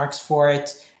marks for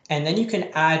it, and then you can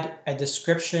add a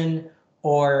description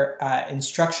or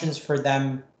instructions for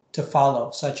them to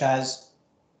follow, such as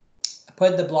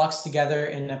put the blocks together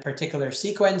in a particular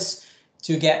sequence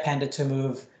to get Panda to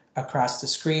move across the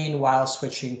screen while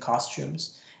switching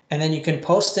costumes. And then you can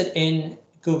post it in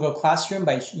Google Classroom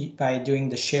by doing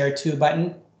the Share To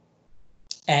button.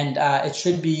 And it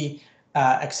should be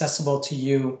accessible to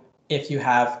you if you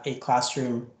have a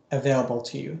classroom available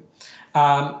to you.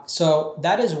 So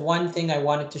that is one thing I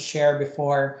wanted to share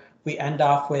before we end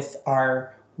off with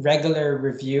our regular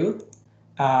review.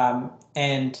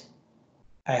 And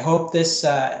I hope this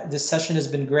session has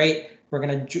been great. We're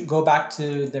going to go back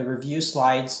to the review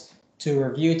slides to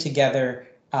review together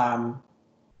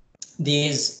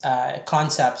these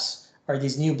concepts or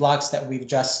these new blocks that we've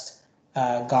just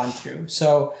gone through.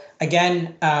 So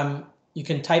again, you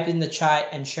can type in the chat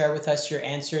and share with us your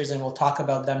answers, and we'll talk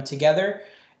about them together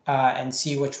and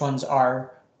see which ones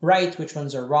are right, which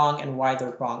ones are wrong, and why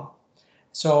they're wrong.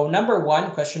 So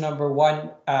question number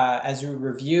one, as we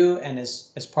review and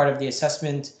as part of the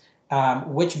assessment,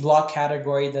 which block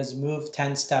category does move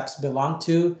 10 steps belong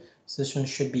to? So this one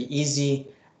should be easy.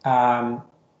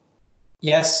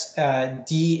 Yes,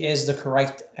 D is the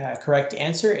correct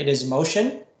answer. It is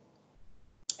motion,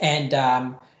 and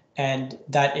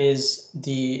that is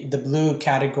the blue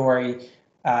category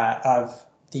of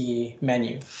the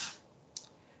menu.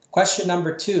 Question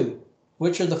number two.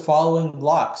 Which of the following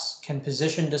blocks can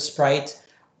position the sprite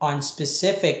on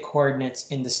specific coordinates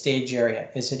in the stage area?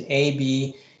 Is it A,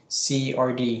 B, C,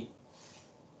 or D?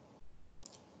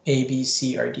 A, B,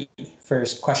 C, or D?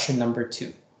 First, question number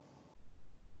two.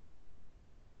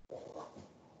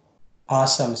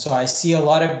 Awesome. So I see a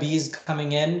lot of B's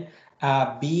coming in.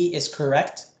 B is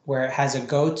correct, where it has a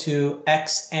go to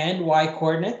X and Y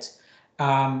coordinate.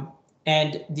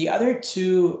 And the other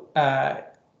two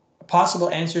possible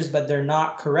answers, but they're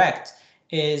not correct,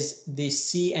 is the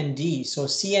C and D. So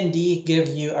C and D give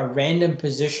you a random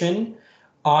position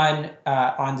on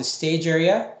the stage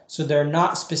area, so they're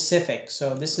not specific.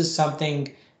 So this is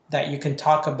something that you can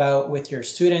talk about with your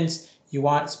students. You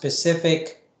want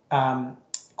specific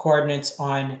coordinates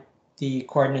on the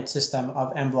coordinate system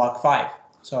of mblock5.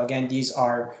 So again, these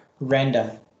are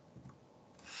random.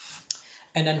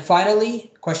 And then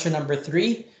finally, question number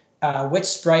three. Which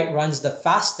sprite runs the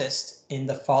fastest in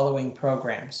the following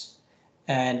programs?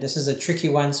 And this is a tricky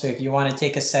one, so if you want to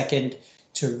take a second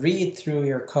to read through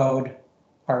your code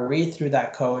or read through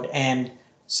that code and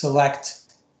select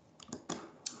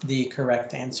the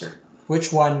correct answer.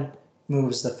 Which one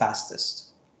moves the fastest?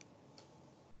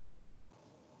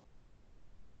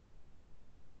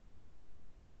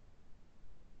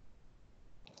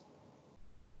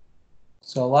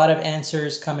 So a lot of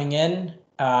answers coming in.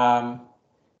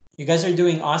 You guys are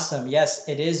doing awesome. Yes,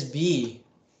 it is B.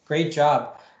 Great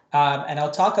job. And I'll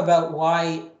talk about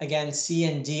why, again, C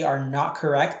and D are not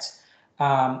correct.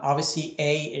 Obviously,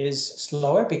 A is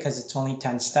slower because it's only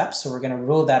 10 steps, so we're going to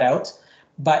rule that out.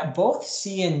 But both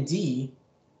C and D,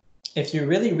 if you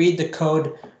really read the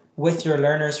code with your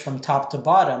learners from top to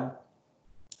bottom,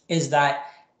 is that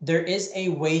there is a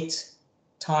wait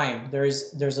time.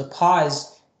 There's a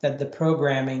pause that the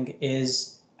programming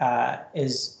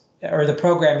the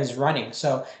program is running.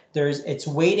 So it's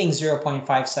waiting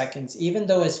 0.5 seconds. Even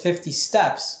though it's 50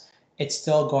 steps, it's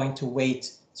still going to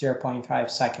wait 0.5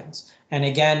 seconds. And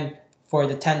again, for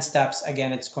the 10 steps,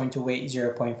 again, it's going to wait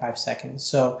 0.5 seconds.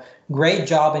 So great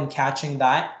job in catching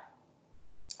that.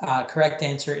 Correct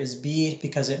answer is B,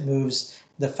 because it moves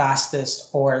the fastest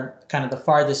or kind of the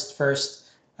farthest first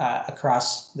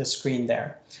across the screen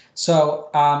there. So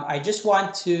I just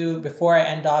want to, before I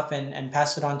end off and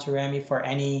pass it on to Rami for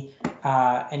any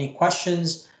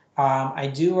questions,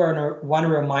 I do want to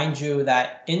remind you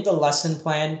that in the lesson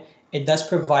plan, it does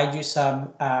provide you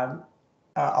some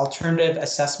alternative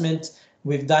assessment.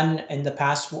 We've done in the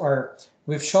past, or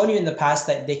we've shown you in the past,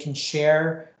 that they can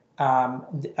share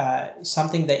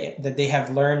something that they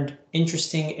have learned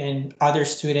interesting in other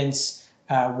students'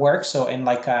 work. So in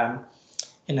like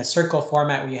in a circle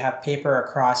format, where you have paper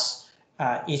across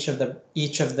each of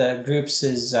the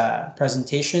groups'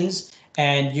 presentations,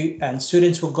 and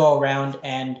students will go around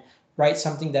and write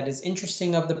something that is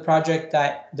interesting of the project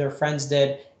that their friends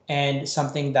did, and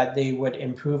something that they would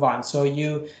improve on. So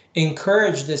you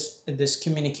encourage this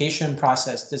communication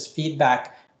process, this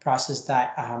feedback process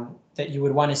that that you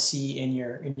would want to see in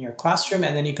your classroom,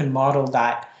 and then you can model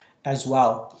that as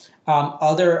well.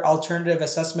 Other alternative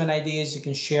assessment ideas: you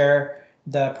can share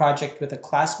the project with a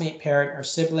classmate, parent, or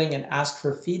sibling and ask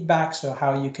for feedback, so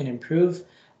how you can improve.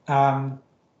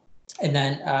 And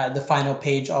then the final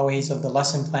page always of the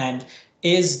lesson plan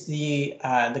is the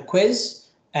quiz,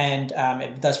 and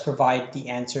it does provide the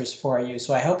answers for you.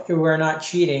 So I hope you were not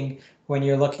cheating when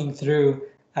you're looking through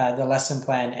the lesson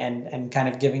plan and kind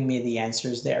of giving me the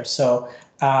answers there. So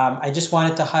I just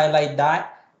wanted to highlight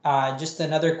that. Just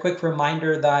another quick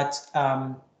reminder that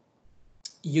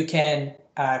you can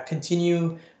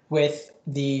continue with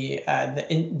the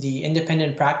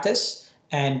independent practice,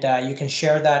 and you can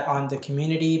share that on the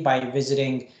community by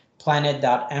visiting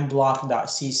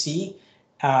planet.mblock.cc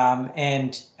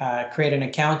and create an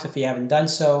account if you haven't done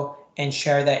so, and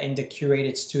share that in the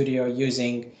curated studio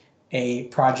using a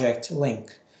project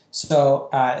link. So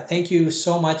thank you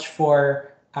so much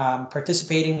for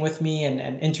participating with me and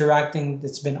interacting.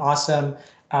 It's been awesome.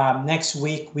 Next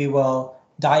week, we will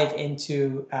dive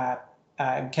into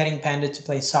getting Panda to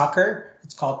play soccer.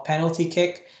 It's called Penalty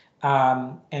Kick.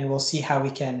 And we'll see how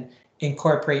we can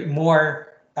incorporate more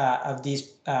of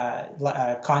these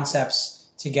concepts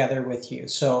together with you.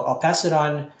 So I'll pass it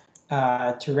on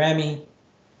to Rami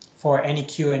for any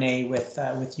Q&A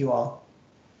with you all.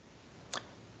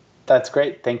 That's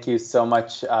great. Thank you so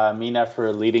much, Mina,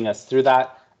 for leading us through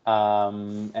that.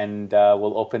 And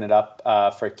we'll open it up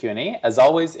for Q&A. As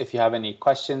always, if you have any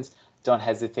questions, don't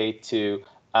hesitate to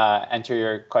enter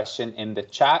your question in the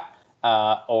chat,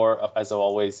 or as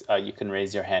always, you can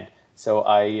raise your hand. So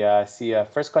I see a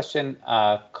first question.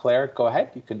 Claire, go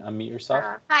ahead. You can unmute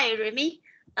yourself. Hi, Remy.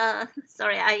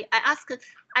 Sorry, I asked.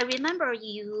 I remember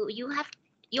you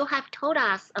have told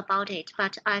us about it,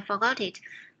 but I forgot it.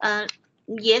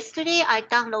 Yesterday, I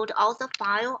download all the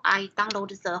file. I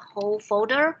download the whole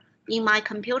folder in my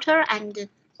computer and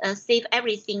save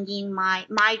everything in my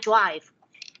drive.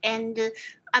 And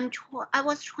I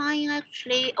was trying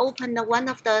actually open one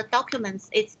of the documents.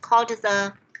 It's called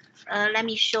the let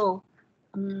me show.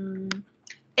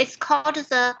 It's called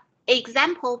the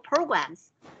example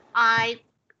programs. I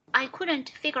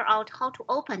couldn't figure out how to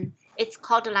open. It's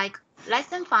called like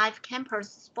lesson 5 campus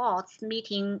sports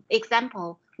meeting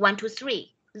example 1 to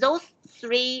 3. Those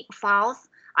 3 files,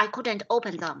 I couldn't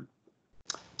open them.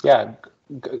 Yeah,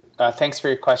 thanks for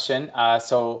your question.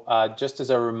 So just as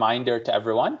a reminder to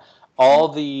everyone, all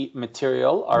the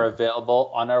material are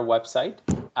available on our website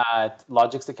at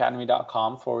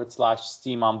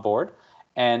logixacademy.com/STEAM on board.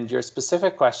 And your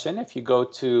specific question, if you go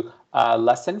to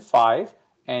lesson 5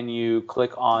 and you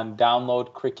click on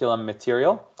download curriculum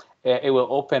material, it will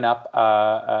open up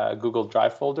a Google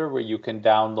Drive folder where you can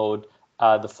download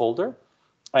the folder.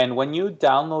 And when you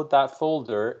download that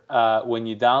folder, when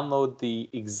you download the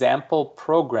example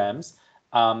programs,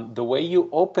 the way you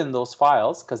open those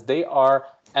files, because they are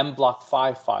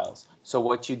mblock5 files. So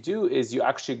what you do is you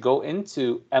actually go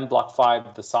into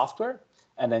mblock5, the software,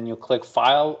 and then you click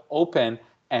File, Open,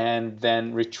 and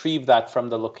then retrieve that from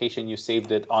the location you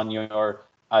saved it on your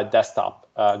desktop,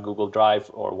 Google Drive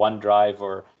or OneDrive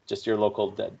or just your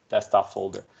local desktop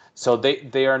folder. So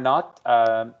they are not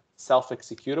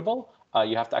self-executable.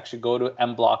 You have to actually go to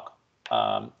mblock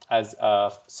as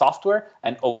a software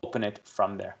and open it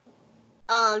from there.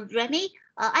 Remy,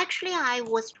 actually I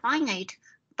was trying it,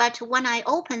 but when I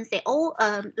open the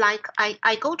like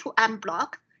I go to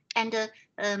mblock and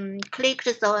click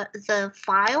the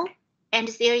file, and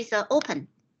there is a open,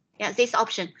 yeah, this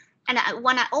option. And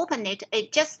when I open it,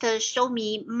 it just show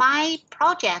me my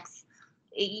projects.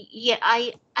 Yeah,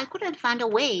 I couldn't find a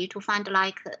way to find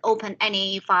like open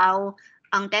any file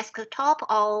on desktop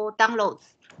or downloads.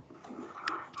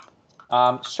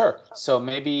 Sure. So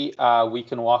maybe we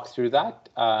can walk through that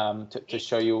to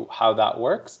show you how that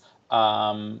works.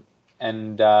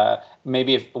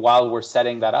 maybe while we're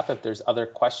setting that up, if there's other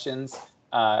questions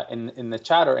in the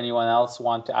chat, or anyone else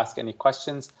want to ask any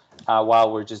questions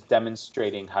while we're just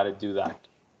demonstrating how to do that.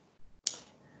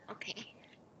 Okay.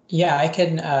 Yeah, I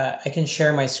can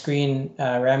share my screen,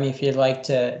 Rami, if you'd like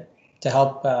to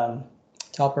help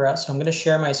her out. So I'm going to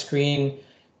share my screen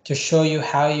to show you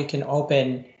how you can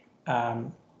open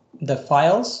the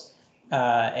files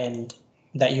and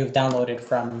that you've downloaded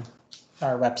from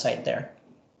our website there.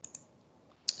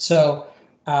 So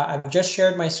I've just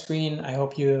shared my screen. I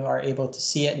hope you are able to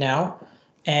see it now.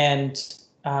 And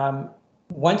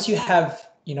once you have,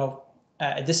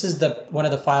 this is one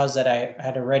of the files that I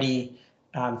had already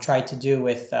tried to do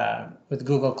with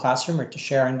Google Classroom, or to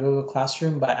share on Google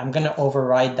Classroom, but I'm going to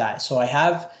override that. So I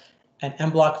have an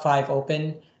makeblock5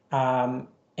 open,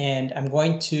 and I'm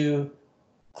going to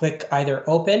click either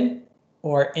open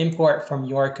or import from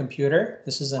your computer.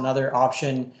 This is another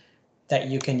option that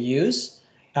you can use.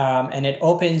 And it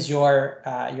opens your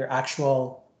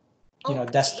actual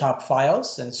desktop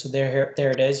files. And so there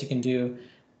it is. You can do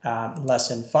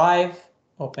lesson 5,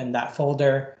 open that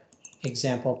folder,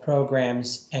 example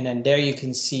programs, and then there you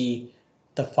can see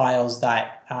the files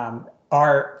that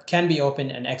can be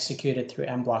opened and executed through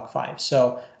makeblock5.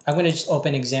 So I'm going to just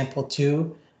open example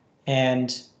 2,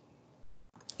 and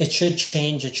it should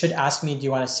change. It should ask me, do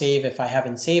you want to save, if I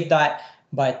haven't saved that,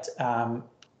 but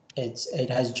it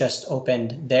has just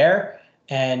opened there,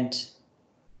 and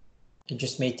it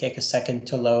just may take a second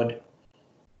to load.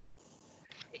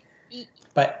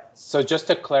 But so just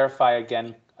to clarify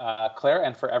again, Claire,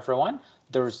 and for everyone,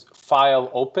 there's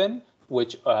file open,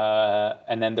 which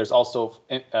and then there's also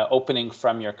opening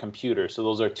from your computer. So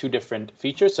those are two different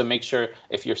features. So make sure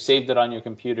if you're saved it on your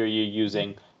computer, you're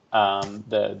using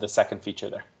the second feature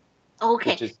there.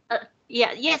 Okay.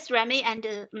 Yeah. Yes, Remy and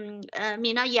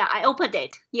Mina. Yeah, I opened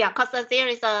it. Yeah, because there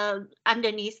is a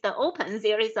underneath the open.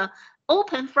 There is a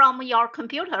open from your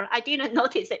computer. I didn't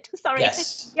notice it. Sorry.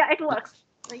 yes. Yeah, it works.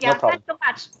 Yeah. No problem. Thanks so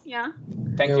much. Yeah.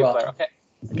 Thank You're you, welcome. Claire. Okay.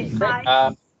 Okay. Great.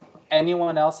 Bye.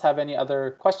 Anyone else have any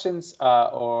other questions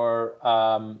or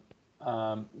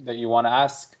that you want to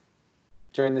ask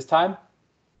during this time?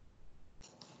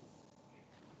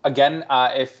 Again,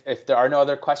 if there are no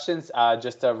other questions,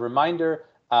 just a reminder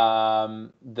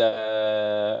that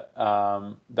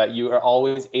you are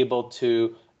always able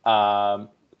to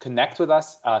connect with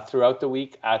us throughout the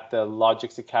week at the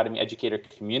Logix Academy Educator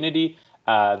Community,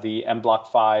 the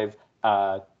makeblock5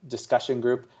 discussion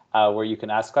group, where you can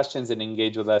ask questions and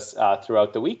engage with us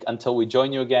throughout the week until we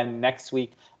join you again next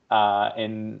week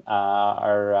in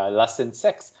our lesson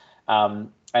 6.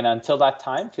 And until that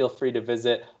time, feel free to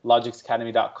visit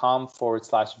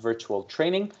logixacademy.com/virtual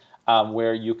training,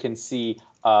 where you can see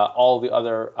all the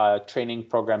other training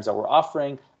programs that we're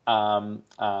offering, from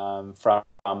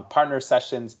partner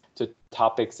sessions to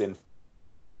topics in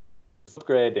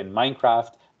Flipgrid, in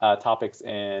Minecraft, topics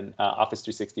in Office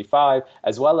 365,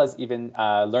 as well as even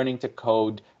learning to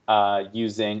code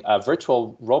using a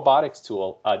virtual robotics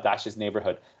tool, Dash's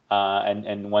Neighborhood.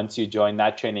 And once you join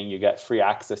that training, you get free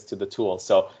access to the tool.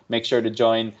 So make sure to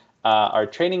join our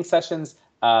training sessions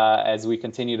as we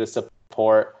continue to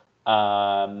support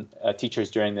teachers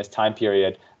during this time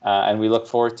period. And we look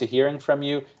forward to hearing from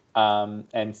you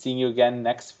and seeing you again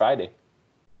next Friday.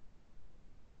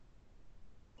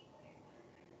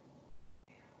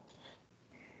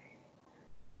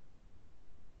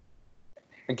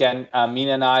 Again,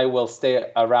 Mina and I will stay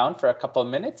around for a couple of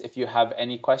minutes if you have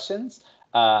any questions.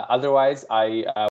 Otherwise, I